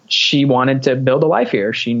she wanted to build a life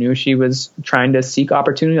here. She knew she was trying to seek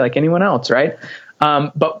opportunity like anyone else, right?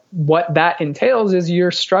 But what that entails is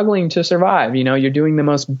you're struggling to survive. You're doing the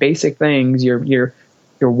most basic things. You're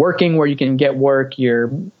working where you can get work.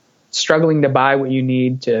 You're struggling to buy what you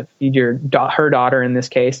need to feed her daughter in this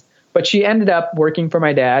case. But she ended up working for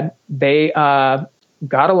my dad. They got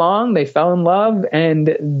along, they fell in love,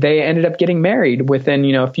 and they ended up getting married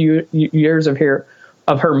within, a few years of her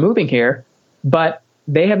moving here. But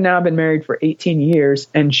they have now been married for 18 years,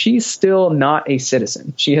 and she's still not a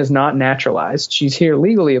citizen. She has not naturalized. She's here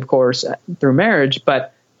legally, of course, through marriage,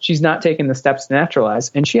 but she's not taken the steps to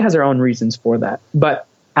naturalize, and she has her own reasons for that. But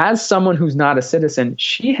as someone who's not a citizen,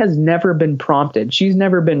 she has never been prompted. She's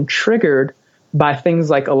never been triggered by things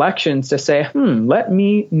like elections to say, let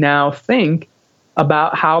me now think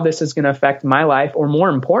about how this is going to affect my life. Or more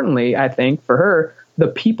importantly, I think for her, the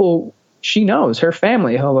people she knows, her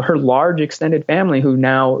family, her large extended family who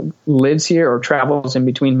now lives here or travels in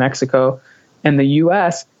between Mexico and the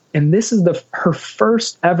U.S. And this is her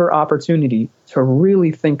first ever opportunity to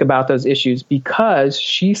really think about those issues because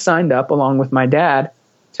she signed up along with my dad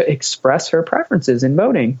to express her preferences in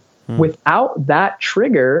voting. Without that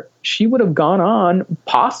trigger, she would have gone on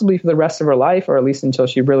possibly for the rest of her life, or at least until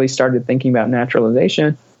she really started thinking about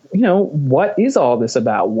naturalization. What is all this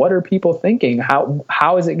about? What are people thinking?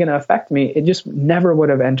 How is it going to affect me? It just never would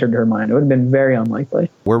have entered her mind. It would have been very unlikely.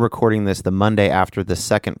 We're recording this the Monday after the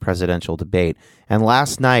second presidential debate. And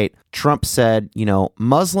last night, Trump said,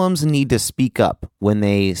 Muslims need to speak up when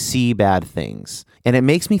they see bad things. And it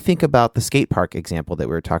makes me think about the skate park example that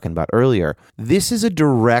we were talking about earlier. This is a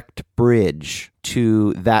direct bridge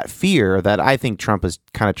to that fear that I think Trump is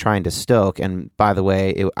kind of trying to stoke. And by the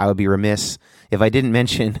way, I would be remiss if I didn't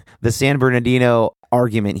mention the San Bernardino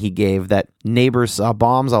argument he gave that neighbors saw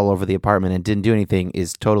bombs all over the apartment and didn't do anything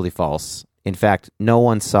is totally false. In fact, no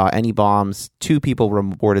one saw any bombs. 2 people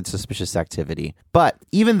reported suspicious activity. But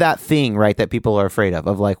even that thing, right, that people are afraid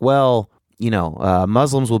of like, well,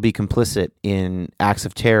 Muslims will be complicit in acts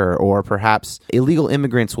of terror, or perhaps illegal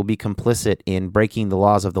immigrants will be complicit in breaking the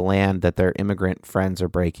laws of the land that their immigrant friends are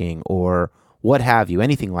breaking, or what have you,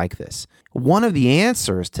 anything like this. One of the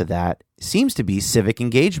answers to that seems to be civic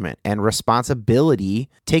engagement and responsibility,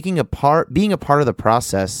 being a part of the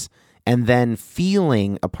process, and then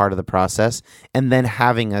feeling a part of the process, and then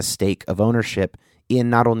having a stake of ownership in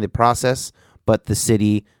not only the process, but the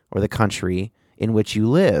city or the country in which you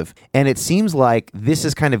live. And it seems like this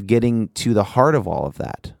is kind of getting to the heart of all of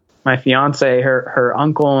that. My fiance, her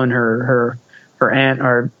uncle and her aunt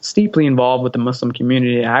are steeply involved with the Muslim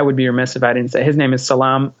community. I would be remiss if I didn't say his name is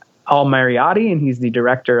Salam Al-Mariyati, and he's the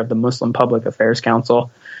director of the Muslim Public Affairs Council.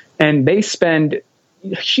 And they spend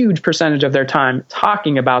a huge percentage of their time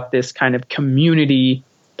talking about this kind of community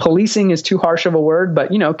policing is too harsh of a word, but,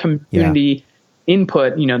 community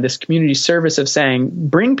input, this community service of saying,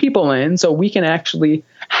 bring people in so we can actually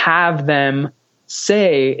have them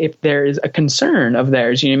say if there is a concern of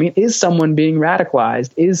theirs. Is someone being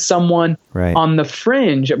radicalized? Is someone on the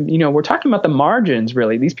fringe? We're talking about the margins,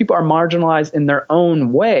 really. These people are marginalized in their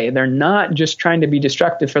own way. They're not just trying to be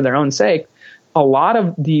destructive for their own sake. A lot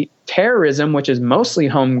of the terrorism, which is mostly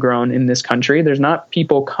homegrown in this country, there's not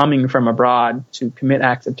people coming from abroad to commit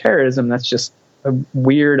acts of terrorism. That's just a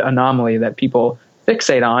weird anomaly that people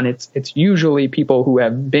fixate on. It's usually people who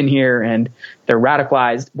have been here and they're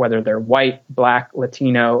radicalized, whether they're white, black,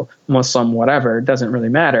 Latino, Muslim, whatever, it doesn't really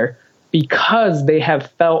matter, because they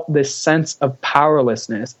have felt this sense of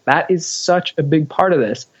powerlessness. That is such a big part of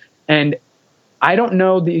this. And I don't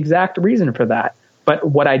know the exact reason for that. But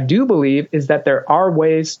what I do believe is that there are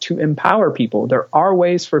ways to empower people. There are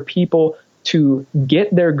ways for people to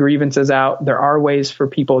get their grievances out. There are ways for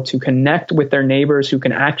people to connect with their neighbors who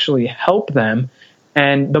can actually help them.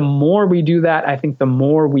 And the more we do that, I think the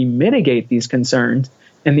more we mitigate these concerns.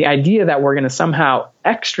 And the idea that we're going to somehow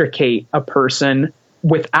extricate a person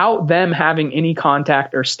without them having any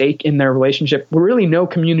contact or stake in their relationship, really no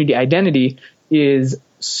community identity, is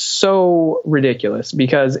so ridiculous,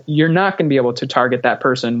 because you're not going to be able to target that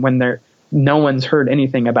person when no one's heard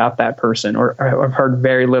anything about that person, or have heard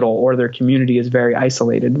very little, or their community is very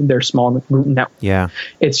isolated. They're small group network. Yeah.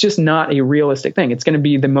 It's just not a realistic thing. It's going to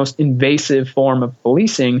be the most invasive form of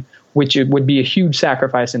policing, which it would be a huge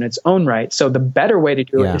sacrifice in its own right. So the better way to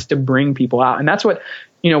do it is to bring people out. And that's what,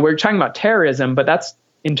 we're talking about terrorism, but that's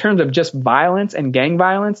in terms of just violence and gang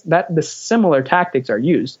violence, that the similar tactics are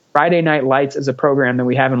used. Friday Night Lights is a program that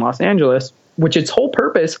we have in Los Angeles, which its whole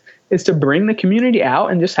purpose is to bring the community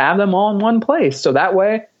out and just have them all in one place. So that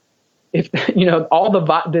way, if all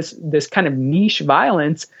this kind of niche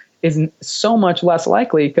violence is so much less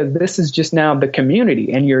likely, because this is just now the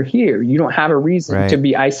community, and you're here. You don't have a reason to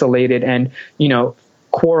be isolated and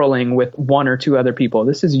quarreling with 1 or 2 other people.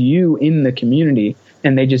 This is you in the community,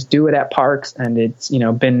 and they just do it at parks, and it's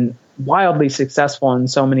been wildly successful in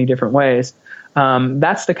so many different ways.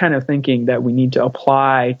 That's the kind of thinking that we need to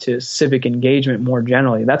apply to civic engagement more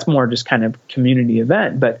generally. That's more just kind of community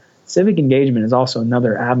event, but civic engagement is also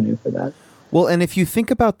another avenue for that. Well, and if you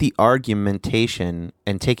think about the argumentation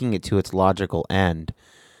and taking it to its logical end,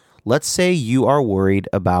 let's say you are worried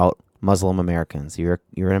about Muslim Americans. You're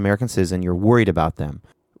an American citizen. You're worried about them.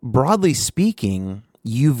 Broadly speaking,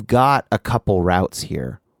 you've got a couple routes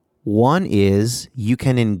here. One is you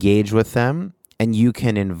can engage with them and you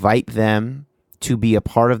can invite them to be a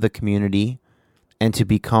part of the community and to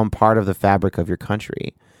become part of the fabric of your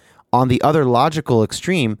country. On the other logical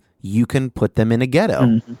extreme, you can put them in a ghetto.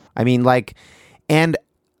 Mm-hmm. I mean,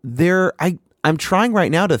 I'm trying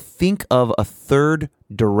right now to think of a third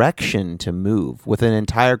direction to move with an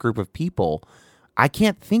entire group of people. I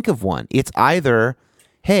can't think of one. It's either,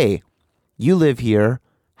 hey, you live here.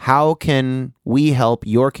 How can we help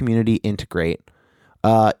your community integrate?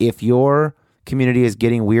 If your community is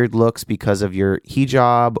getting weird looks because of your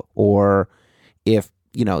hijab, or if,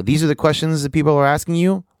 these are the questions that people are asking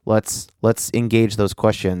you, let's engage those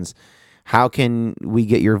questions. How can we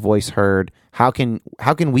get your voice heard? How can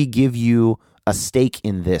we give you a stake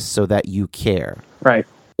in this so that you care? Right.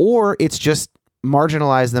 Or it's just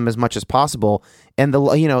marginalize them as much as possible. And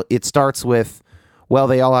it starts with, well,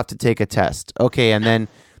 they all have to take a test. Okay. And then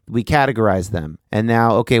we categorize them. And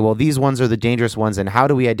now, okay, well, these ones are the dangerous ones, and how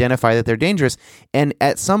do we identify that they're dangerous? And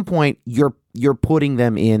at some point, you're putting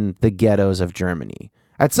them in the ghettos of Germany.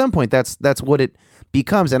 At some point, that's what it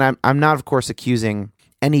becomes. And I'm not, of course, accusing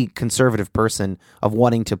any conservative person of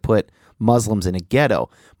wanting to put Muslims in a ghetto.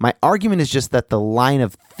 My argument is just that the line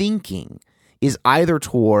of thinking is either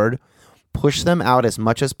toward push them out as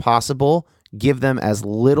much as possible, give them as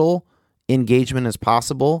little engagement as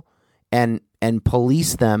possible, and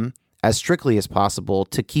police them as strictly as possible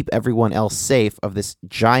to keep everyone else safe of this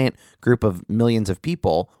giant group of millions of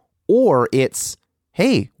people, or it's,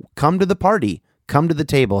 hey, come to the party, come to the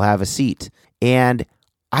table, have a seat. And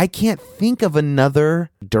I can't think of another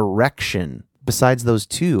direction besides those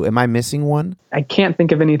two. Am I missing one? I can't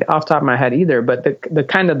think of anything off the top of my head either, but the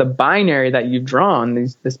kind of the binary that you've drawn,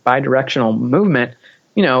 this bidirectional movement,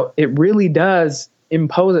 it really does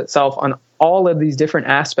impose itself on all of these different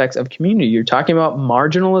aspects of community. You're talking about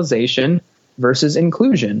marginalization versus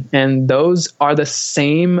inclusion, and those are the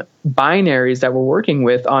same binaries that we're working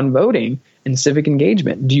with on voting and civic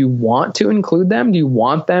engagement. Do you want to include them? Do you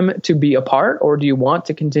want them to be a part, or do you want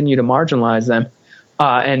to continue to marginalize them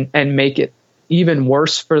and make it even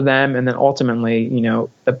worse for them? And then ultimately,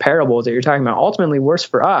 the parables that you're talking about, ultimately worse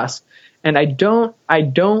for us. And I don't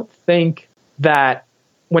think that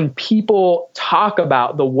when people talk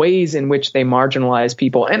about the ways in which they marginalize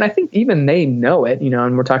people, and I think even they know it,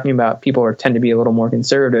 and we're talking about people who tend to be a little more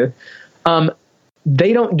conservative,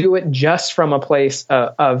 they don't do it just from a place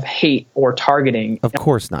of hate or targeting. Of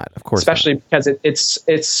course not. Of course, especially not. Because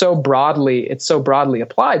it's so broadly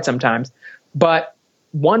applied sometimes. But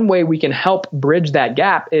one way we can help bridge that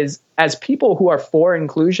gap is, as people who are for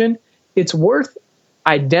inclusion, it's worth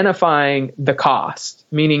identifying the cost.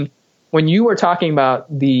 Meaning, when you were talking about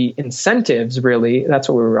the incentives, really, that's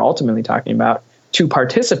what we were ultimately talking about, to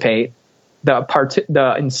participate,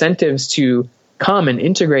 the incentives to come and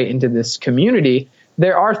integrate into this community,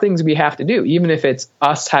 there are things we have to do, even if it's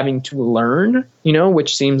us having to learn,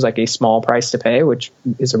 which seems like a small price to pay, which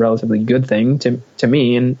is a relatively good thing to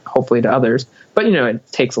me and hopefully to others. But,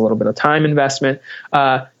 it takes a little bit of time investment.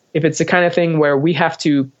 If it's the kind of thing where we have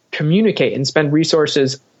to communicate and spend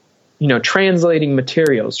resources, translating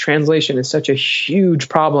materials. Translation is such a huge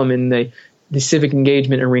problem in the civic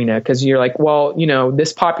engagement arena, because you're like, well,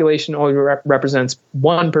 this population only represents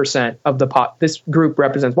 1% of this group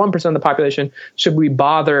represents 1% of the population. Should we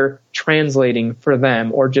bother translating for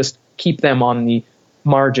them, or just keep them on the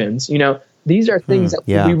margins? These are things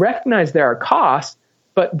that we recognize there are costs,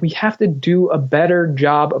 but we have to do a better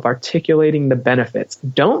job of articulating the benefits.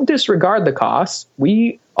 Don't disregard the costs.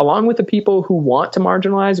 We, along with the people who want to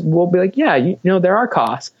marginalize, will be like, yeah, there are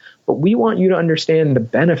costs, but we want you to understand the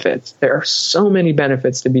benefits. There are so many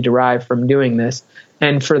benefits to be derived from doing this.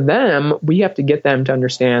 And for them, we have to get them to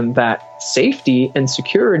understand that safety and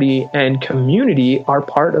security and community are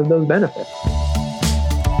part of those benefits.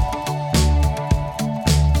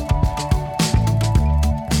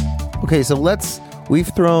 Okay, so we've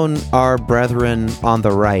thrown our brethren on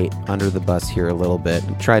the right under the bus here a little bit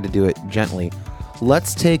and tried to do it gently.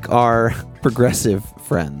 Let's take our progressive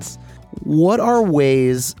friends. What are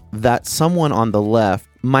ways that someone on the left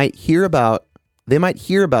might hear about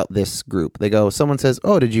this group? They go, someone says,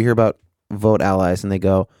 oh, did you hear about Vote Allies? And they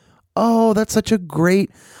go, oh, that's what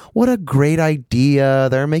a great idea.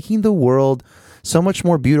 They're making the world so much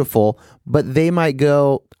more beautiful. But they might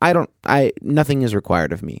go, nothing is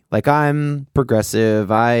required of me. Like, I'm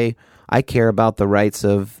progressive. I care about the rights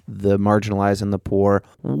of the marginalized and the poor.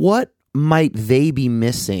 What might they be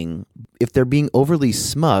missing? If they're being overly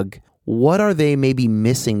smug, what are they maybe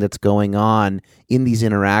missing that's going on in these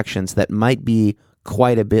interactions that might be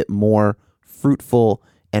quite a bit more fruitful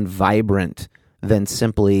and vibrant than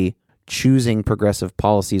simply choosing progressive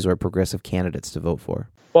policies or progressive candidates to vote for?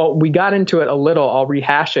 Well, we got into it a little. I'll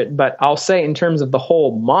rehash it, but I'll say in terms of the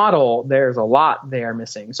whole model, there's a lot there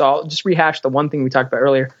missing. So I'll just rehash the one thing we talked about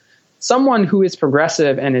earlier. Someone who is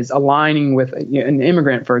progressive and is aligning with an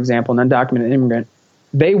immigrant, for example, an undocumented immigrant,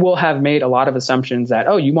 they will have made a lot of assumptions that,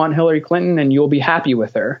 oh, you want Hillary Clinton and you'll be happy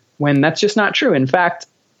with her, when that's just not true. In fact,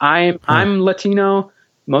 I'm Latino.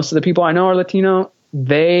 Most of the people I know are Latino.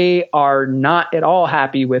 They are not at all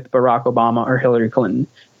happy with Barack Obama or Hillary Clinton.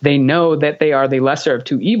 They know that they are the lesser of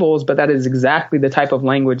two evils, but that is exactly the type of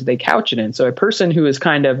language they couch it in. So a person who is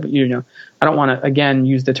kind of, I don't want to, again,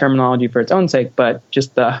 use the terminology for its own sake, but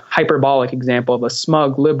just the hyperbolic example of a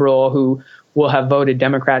smug liberal who will have voted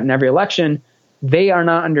Democrat in every election, they are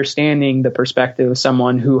not understanding the perspective of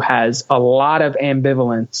someone who has a lot of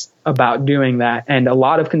ambivalence about doing that, and a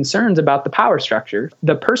lot of concerns about the power structure.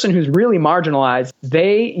 The person who's really marginalized,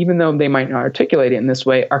 they, even though they might not articulate it in this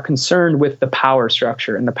way, are concerned with the power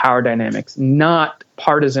structure and the power dynamics, not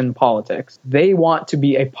partisan politics. They want to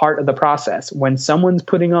be a part of the process. When someone's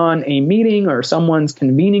putting on a meeting or someone's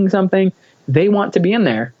convening something, they want to be in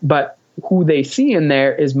there. But who they see in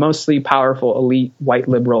there is mostly powerful elite, white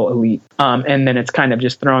liberal elite. And then it's kind of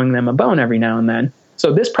just throwing them a bone every now and then.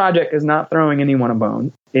 So this project is not throwing anyone a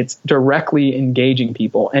bone. It's directly engaging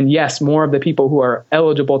people. And yes, more of the people who are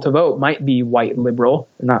eligible to vote might be white liberal,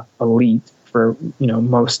 not elite for,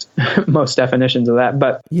 most definitions of that.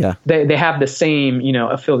 But yeah, they have the same,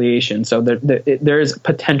 affiliation. So there is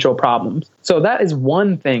potential problems. So that is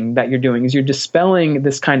one thing that you're doing, is you're dispelling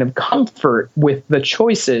this kind of comfort with the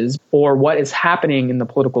choices or what is happening in the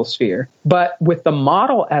political sphere. But with the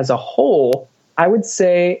model as a whole, I would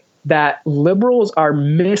say that liberals are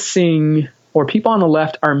missing, or people on the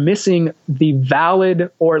left are missing, the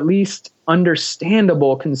valid or at least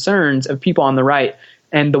understandable concerns of people on the right.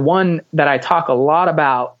 And the one that I talk a lot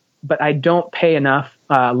about, but I don't pay enough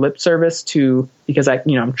lip service to, because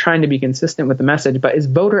I'm trying to be consistent with the message, but is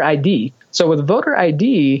voter ID. So with voter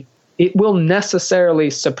ID, it will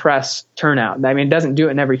necessarily suppress turnout. I mean, it doesn't do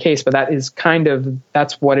it in every case, but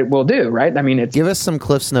that's what it will do, right? I mean, give us some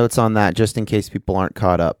Cliff's Notes on that, just in case people aren't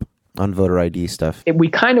caught up on voter ID stuff. We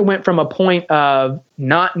kind of went from a point of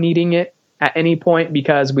not needing it at any point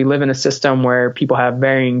because we live in a system where people have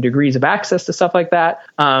varying degrees of access to stuff like that.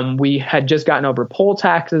 We had just gotten over poll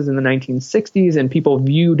taxes in the 1960s, and people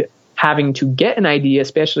viewed having to get an ID,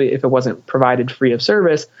 especially if it wasn't provided free of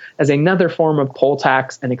service, as another form of poll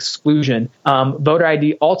tax and exclusion. Voter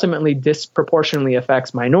ID ultimately disproportionately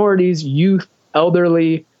affects minorities, youth,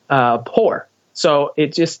 elderly, poor. So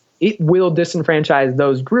it will disenfranchise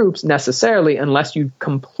those groups necessarily unless you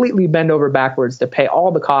completely bend over backwards to pay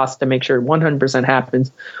all the costs to make sure 100%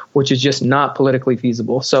 happens, which is just not politically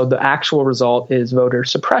feasible. So the actual result is voter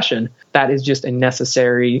suppression. That is just a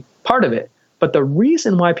necessary part of it. But the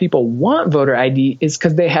reason why people want voter ID is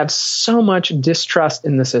because they have so much distrust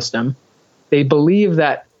in the system. They believe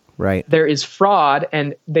that there is fraud,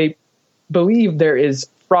 and they believe there is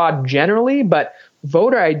fraud generally, but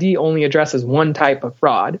voter ID only addresses one type of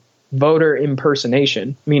fraud: voter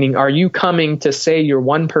impersonation. Meaning, are you coming to say you're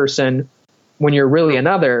one person when you're really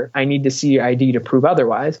another? I need to see your ID to prove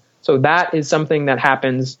otherwise. So that is something that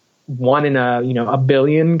happens one in a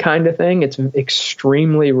billion kind of thing. It's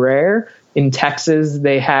extremely rare. In Texas,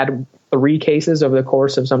 they had 3 cases over the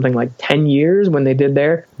course of something like 10 years when they did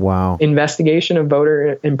their investigation of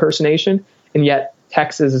voter impersonation. And yet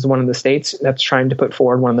Texas is one of the states that's trying to put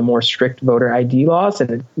forward one of the more strict voter ID laws, and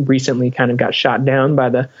it recently kind of got shot down by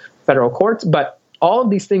the federal courts. But all of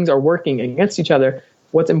these things are working against each other.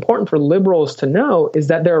 What's important for liberals to know is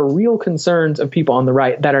that there are real concerns of people on the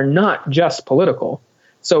right that are not just political.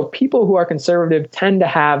 So people who are conservative tend to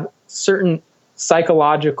have certain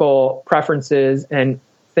psychological preferences and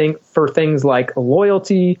think for things like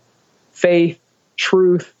loyalty, faith,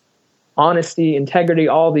 truth, honesty, integrity,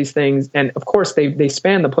 all these things. And of course, they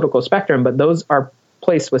span the political spectrum, but those are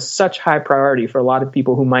placed with such high priority for a lot of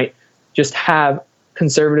people who might just have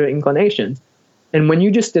conservative inclinations. And when you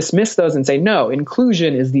just dismiss those and say, no,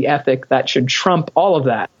 inclusion is the ethic that should trump all of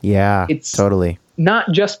that. Yeah, it's totally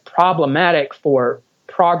not just problematic for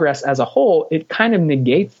progress as a whole, it kind of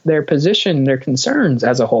negates their position, their concerns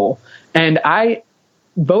as a whole. And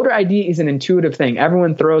voter ID is an intuitive thing.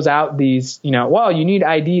 Everyone throws out these, well, you need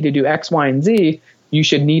ID to do X, Y, and Z. You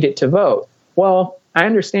should need it to vote. Well, I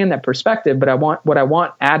understand that perspective, but what I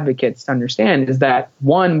want advocates to understand is that,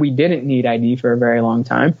 one, we didn't need ID for a very long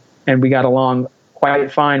time, and we got along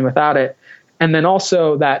quite fine without it. And then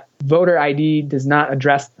also that voter ID does not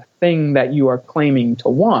address the thing that you are claiming to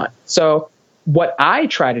want. So what I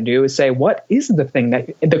try to do is say, what is the thing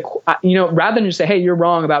that, rather than just say, hey, you're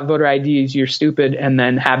wrong about voter IDs, you're stupid, and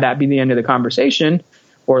then have that be the end of the conversation,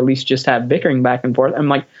 or at least just have bickering back and forth. I'm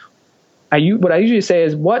like, what I usually say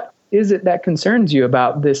is, what is it that concerns you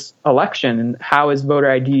about this election, and how is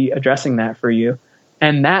voter ID addressing that for you?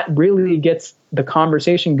 And that really gets the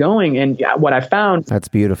conversation going. And what I found, that's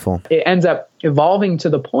beautiful. It ends up evolving to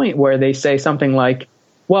the point where they say something like,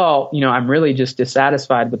 well, I'm really just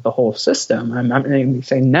dissatisfied with the whole system. I'm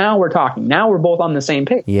saying, now we're talking. Now we're both on the same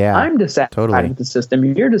page. Yeah, I'm dissatisfied with the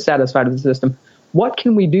system. You're dissatisfied with the system. What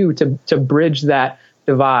can we do to bridge that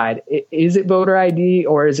divide? Is it voter ID,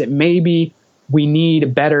 or is it maybe we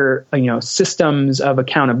need better, systems of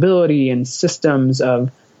accountability and systems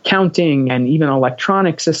of counting and even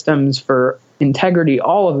electronic systems for integrity,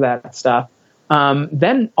 all of that stuff.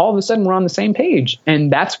 then all of a sudden we're on the same page.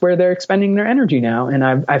 And that's where they're expending their energy now. And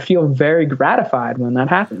I feel very gratified when that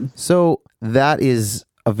happens. So that is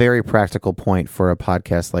a very practical point for a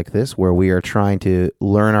podcast like this, where we are trying to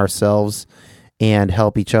learn ourselves and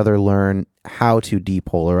help each other learn how to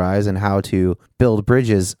depolarize and how to build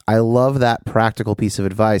bridges. I love that practical piece of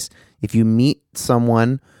advice. If you meet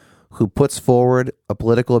someone who puts forward a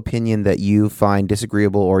political opinion that you find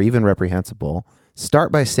disagreeable or even reprehensible,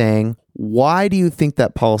 start by saying, why do you think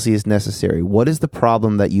that policy is necessary? What is the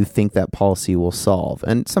problem that you think that policy will solve?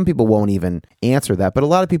 And some people won't even answer that, but a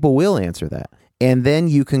lot of people will answer that. And then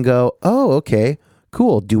you can go, oh, okay,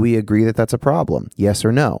 cool. Do we agree that that's a problem? Yes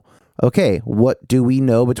or no? Okay, what do we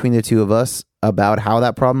know between the two of us about how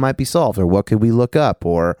that problem might be solved? Or what could we look up?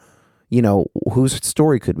 Or, whose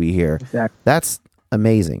story could we hear? Exactly. That's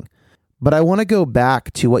amazing. But I want to go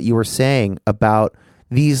back to what you were saying about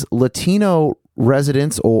these Latino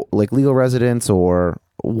residents, or like legal residents, or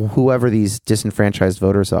whoever these disenfranchised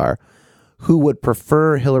voters are, who would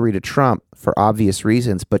prefer Hillary to Trump for obvious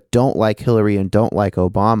reasons, but don't like Hillary and don't like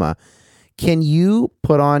Obama. Can you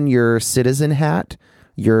put on your citizen hat,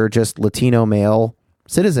 your just Latino male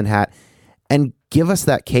citizen hat, and give us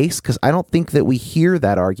that case? Because I don't think that we hear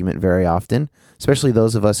that argument very often, especially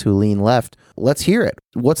those of us who lean left. Let's hear it.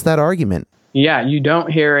 What's that argument? Yeah, you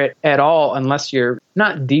don't hear it at all unless you're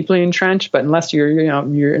not deeply entrenched, but unless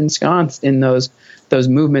you're ensconced in those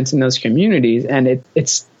movements in those communities. And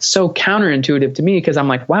it's so counterintuitive to me, because I'm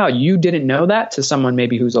like, wow, you didn't know that? To someone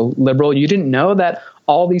maybe who's a liberal, you didn't know that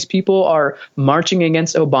all these people are marching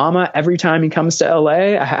against Obama every time he comes to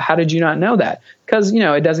LA? How did you not know that? Because,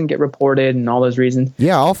 it doesn't get reported and all those reasons.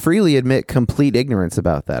 Yeah, I'll freely admit complete ignorance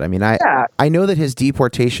about that. I mean, I know that his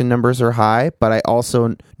deportation numbers are high, but I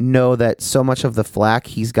also know that so much of the flack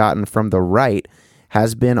he's gotten from the right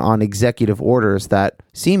has been on executive orders that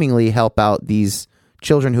seemingly help out these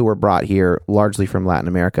children who were brought here largely from Latin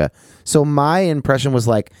America. So my impression was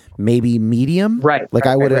like maybe medium. Right. Like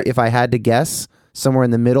I would, if I had to guess, somewhere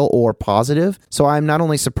in the middle or positive. So I'm not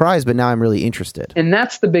only surprised, but now I'm really interested. And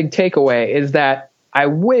that's the big takeaway, is that I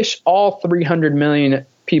wish all 300 million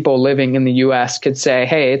people living in the U.S. could say,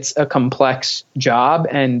 hey, it's a complex job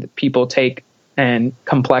and people take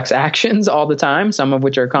complex actions all the time, some of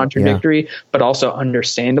which are contradictory, but also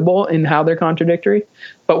understandable in how they're contradictory.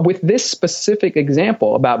 But with this specific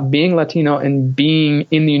example about being Latino and being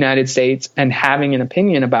in the United States and having an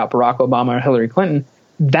opinion about Barack Obama or Hillary Clinton,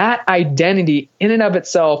 that identity in and of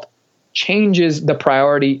itself changes the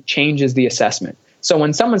priority, changes the assessment. So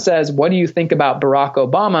when someone says, what do you think about Barack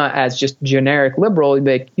Obama as just generic liberal, you'd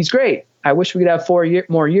be like, he's great. I wish we could have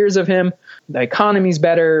more years of him. The economy's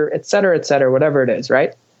better, et cetera, whatever it is,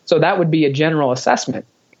 right? So that would be a general assessment.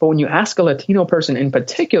 But when you ask a Latino person in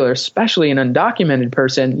particular, especially an undocumented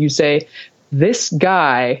person, you say, this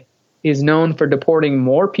guy is known for deporting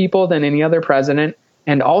more people than any other president,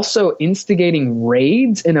 and also instigating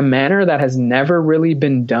raids in a manner that has never really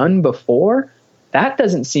been done before. That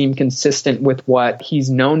doesn't seem consistent with what he's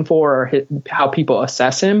known for or how people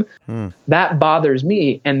assess him. That bothers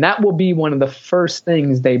me. And that will be one of the first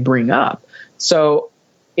things they bring up. So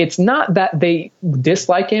it's not that they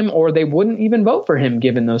dislike him or they wouldn't even vote for him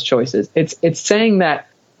given those choices. It's saying that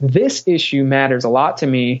this issue matters a lot to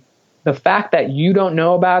me. The fact that you don't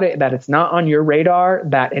know about it, that it's not on your radar,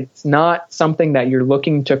 that it's not something that you're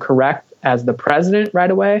looking to correct as the president right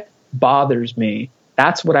away, bothers me.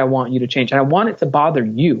 That's what I want you to change. And I want it to bother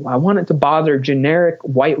you. I want it to bother generic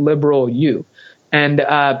white liberal you. And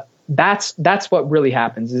that's what really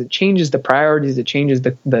happens, is it changes the priorities. It changes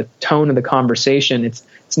the tone of the conversation. It's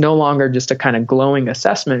no longer just a kind of glowing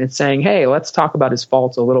assessment. It's saying, hey, let's talk about his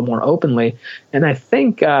faults a little more openly. And I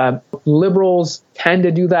think liberals tend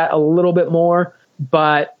to do that a little bit more,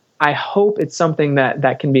 but I hope it's something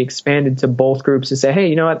that can be expanded to both groups to say, hey,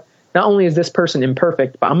 you know what? Not only is this person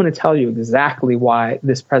imperfect, but I'm going to tell you exactly why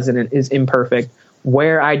this president is imperfect,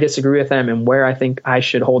 where I disagree with them, and where I think I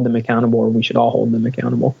should hold them accountable, or we should all hold them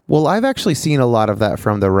accountable. Well, I've actually seen a lot of that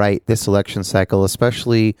from the right this election cycle,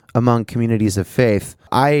 especially among communities of faith.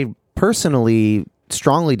 I personally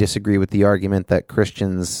strongly disagree with the argument that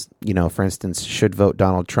Christians, for instance, should vote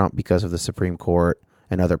Donald Trump because of the Supreme Court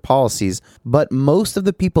and other policies. But most of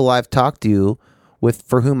the people I've talked to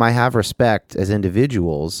for whom I have respect as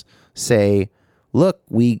individuals say, look,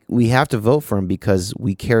 we have to vote for him because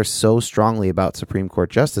we care so strongly about Supreme Court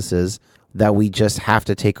justices that we just have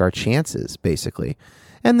to take our chances, basically.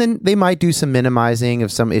 And then they might do some minimizing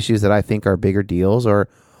of some issues that I think are bigger deals or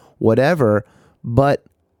whatever, but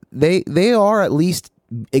they are at least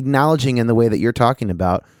acknowledging in the way that you're talking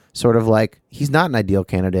about sort of like, he's not an ideal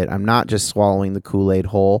candidate. I'm not just swallowing the Kool-Aid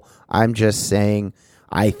whole. I'm just saying,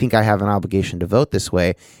 I think I have an obligation to vote this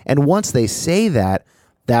way. And once they say that,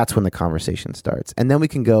 that's when the conversation starts. And then we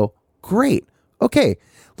can go, great. Okay,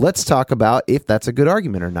 let's talk about if that's a good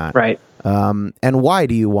argument or not. Right. And why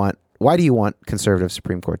do you want conservative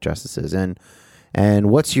Supreme Court justices? And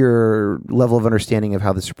what's your level of understanding of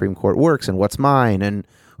how the Supreme Court works, and what's mine, and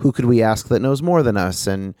who could we ask that knows more than us?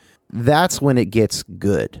 And that's when it gets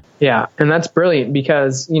good. Yeah, and that's brilliant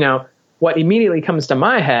because, what immediately comes to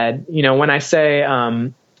my head, when I say,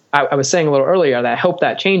 I was saying a little earlier that I hope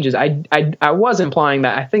that changes. I was implying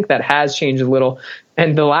that I think that has changed a little.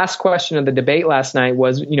 And the last question of the debate last night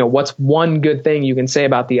was, what's one good thing you can say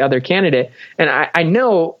about the other candidate? And I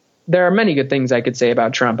know there are many good things I could say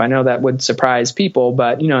about Trump. I know that would surprise people,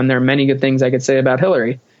 but, and there are many good things I could say about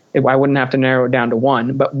Hillary. I wouldn't have to narrow it down to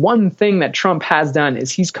one. But one thing that Trump has done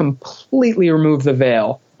is he's completely removed the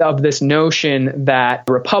veil of this notion that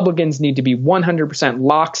Republicans need to be 100%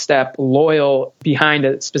 lockstep, loyal behind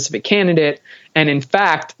a specific candidate. And in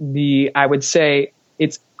fact, I would say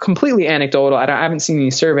it's completely anecdotal. I haven't seen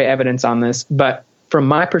any survey evidence on this, but from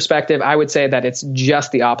my perspective, I would say that it's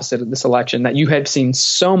just the opposite of this election, that you have seen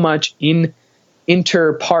so much in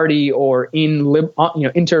inter-party or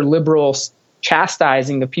interliberal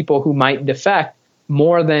chastising of people who might defect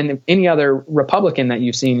more than any other Republican that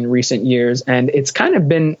you've seen in recent years. And it's kind of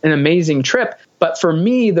been an amazing trip. But for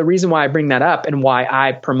me, the reason why I bring that up and why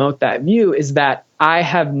I promote that view is that I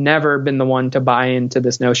have never been the one to buy into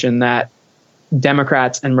this notion that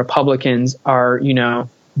Democrats and Republicans are,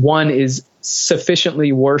 one is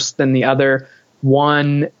sufficiently worse than the other.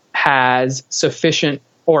 One has sufficient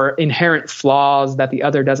or inherent flaws that the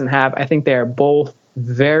other doesn't have. I think they are both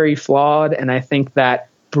very flawed. And I think that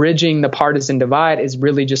bridging the partisan divide is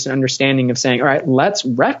really just an understanding of saying, all right, let's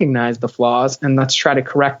recognize the flaws and let's try to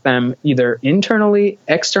correct them either internally,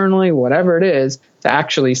 externally, whatever it is, to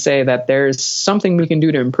actually say that there's something we can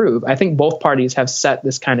do to improve. I think both parties have set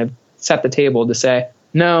the table to say,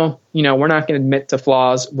 no, we're not going to admit to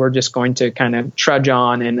flaws. We're just going to kind of trudge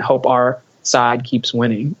on and hope our side keeps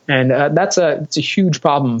winning. And it's a huge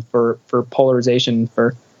problem for polarization,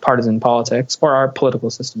 for partisan politics, or our political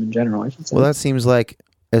system in general, I should say. Well, that seems like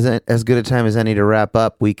as good a time as any to wrap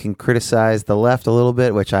up. We can criticize the left a little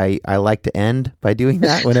bit, which I like to end by doing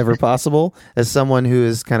that whenever possible, as someone who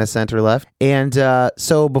is kind of center left. And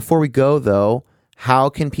so before we go, though, how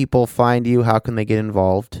can people find you? How can they get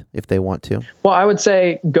involved if they want to? Well, I would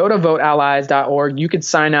say go to voteallies.org. You could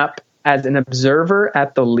sign up as an observer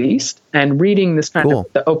at the least. And reading this kind of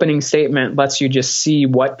the opening statement lets you just see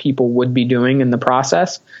what people would be doing in the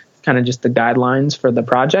process, kind of just the guidelines for the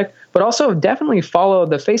project. But also definitely follow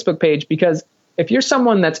the Facebook page, because if you're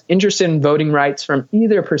someone that's interested in voting rights from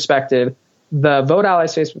either perspective, the Vote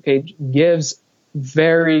Allies Facebook page gives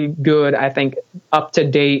very good, I think,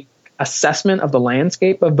 up-to-date assessment of the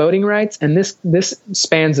landscape of voting rights. And this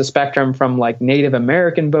spans the spectrum from like Native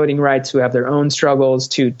American voting rights who have their own struggles,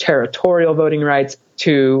 to territorial voting rights,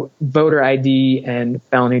 to voter ID and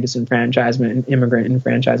felony disenfranchisement and immigrant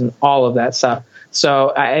enfranchisement, all of that stuff.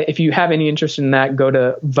 So if you have any interest in that, go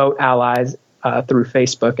to Vote Allies through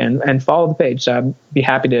Facebook and follow the page. So I'd be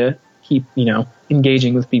happy to keep,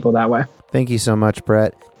 engaging with people that way. Thank you so much,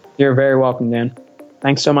 Brett. You're very welcome, Dan.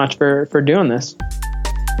 Thanks so much for doing this.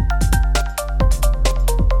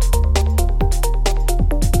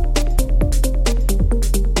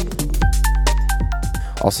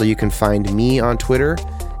 Also, you can find me on Twitter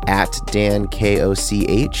at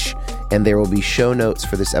DanKOCH, and there will be show notes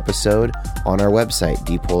for this episode on our website,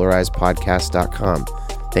 depolarizedpodcast.com.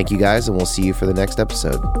 Thank you guys, and we'll see you for the next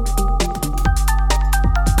episode.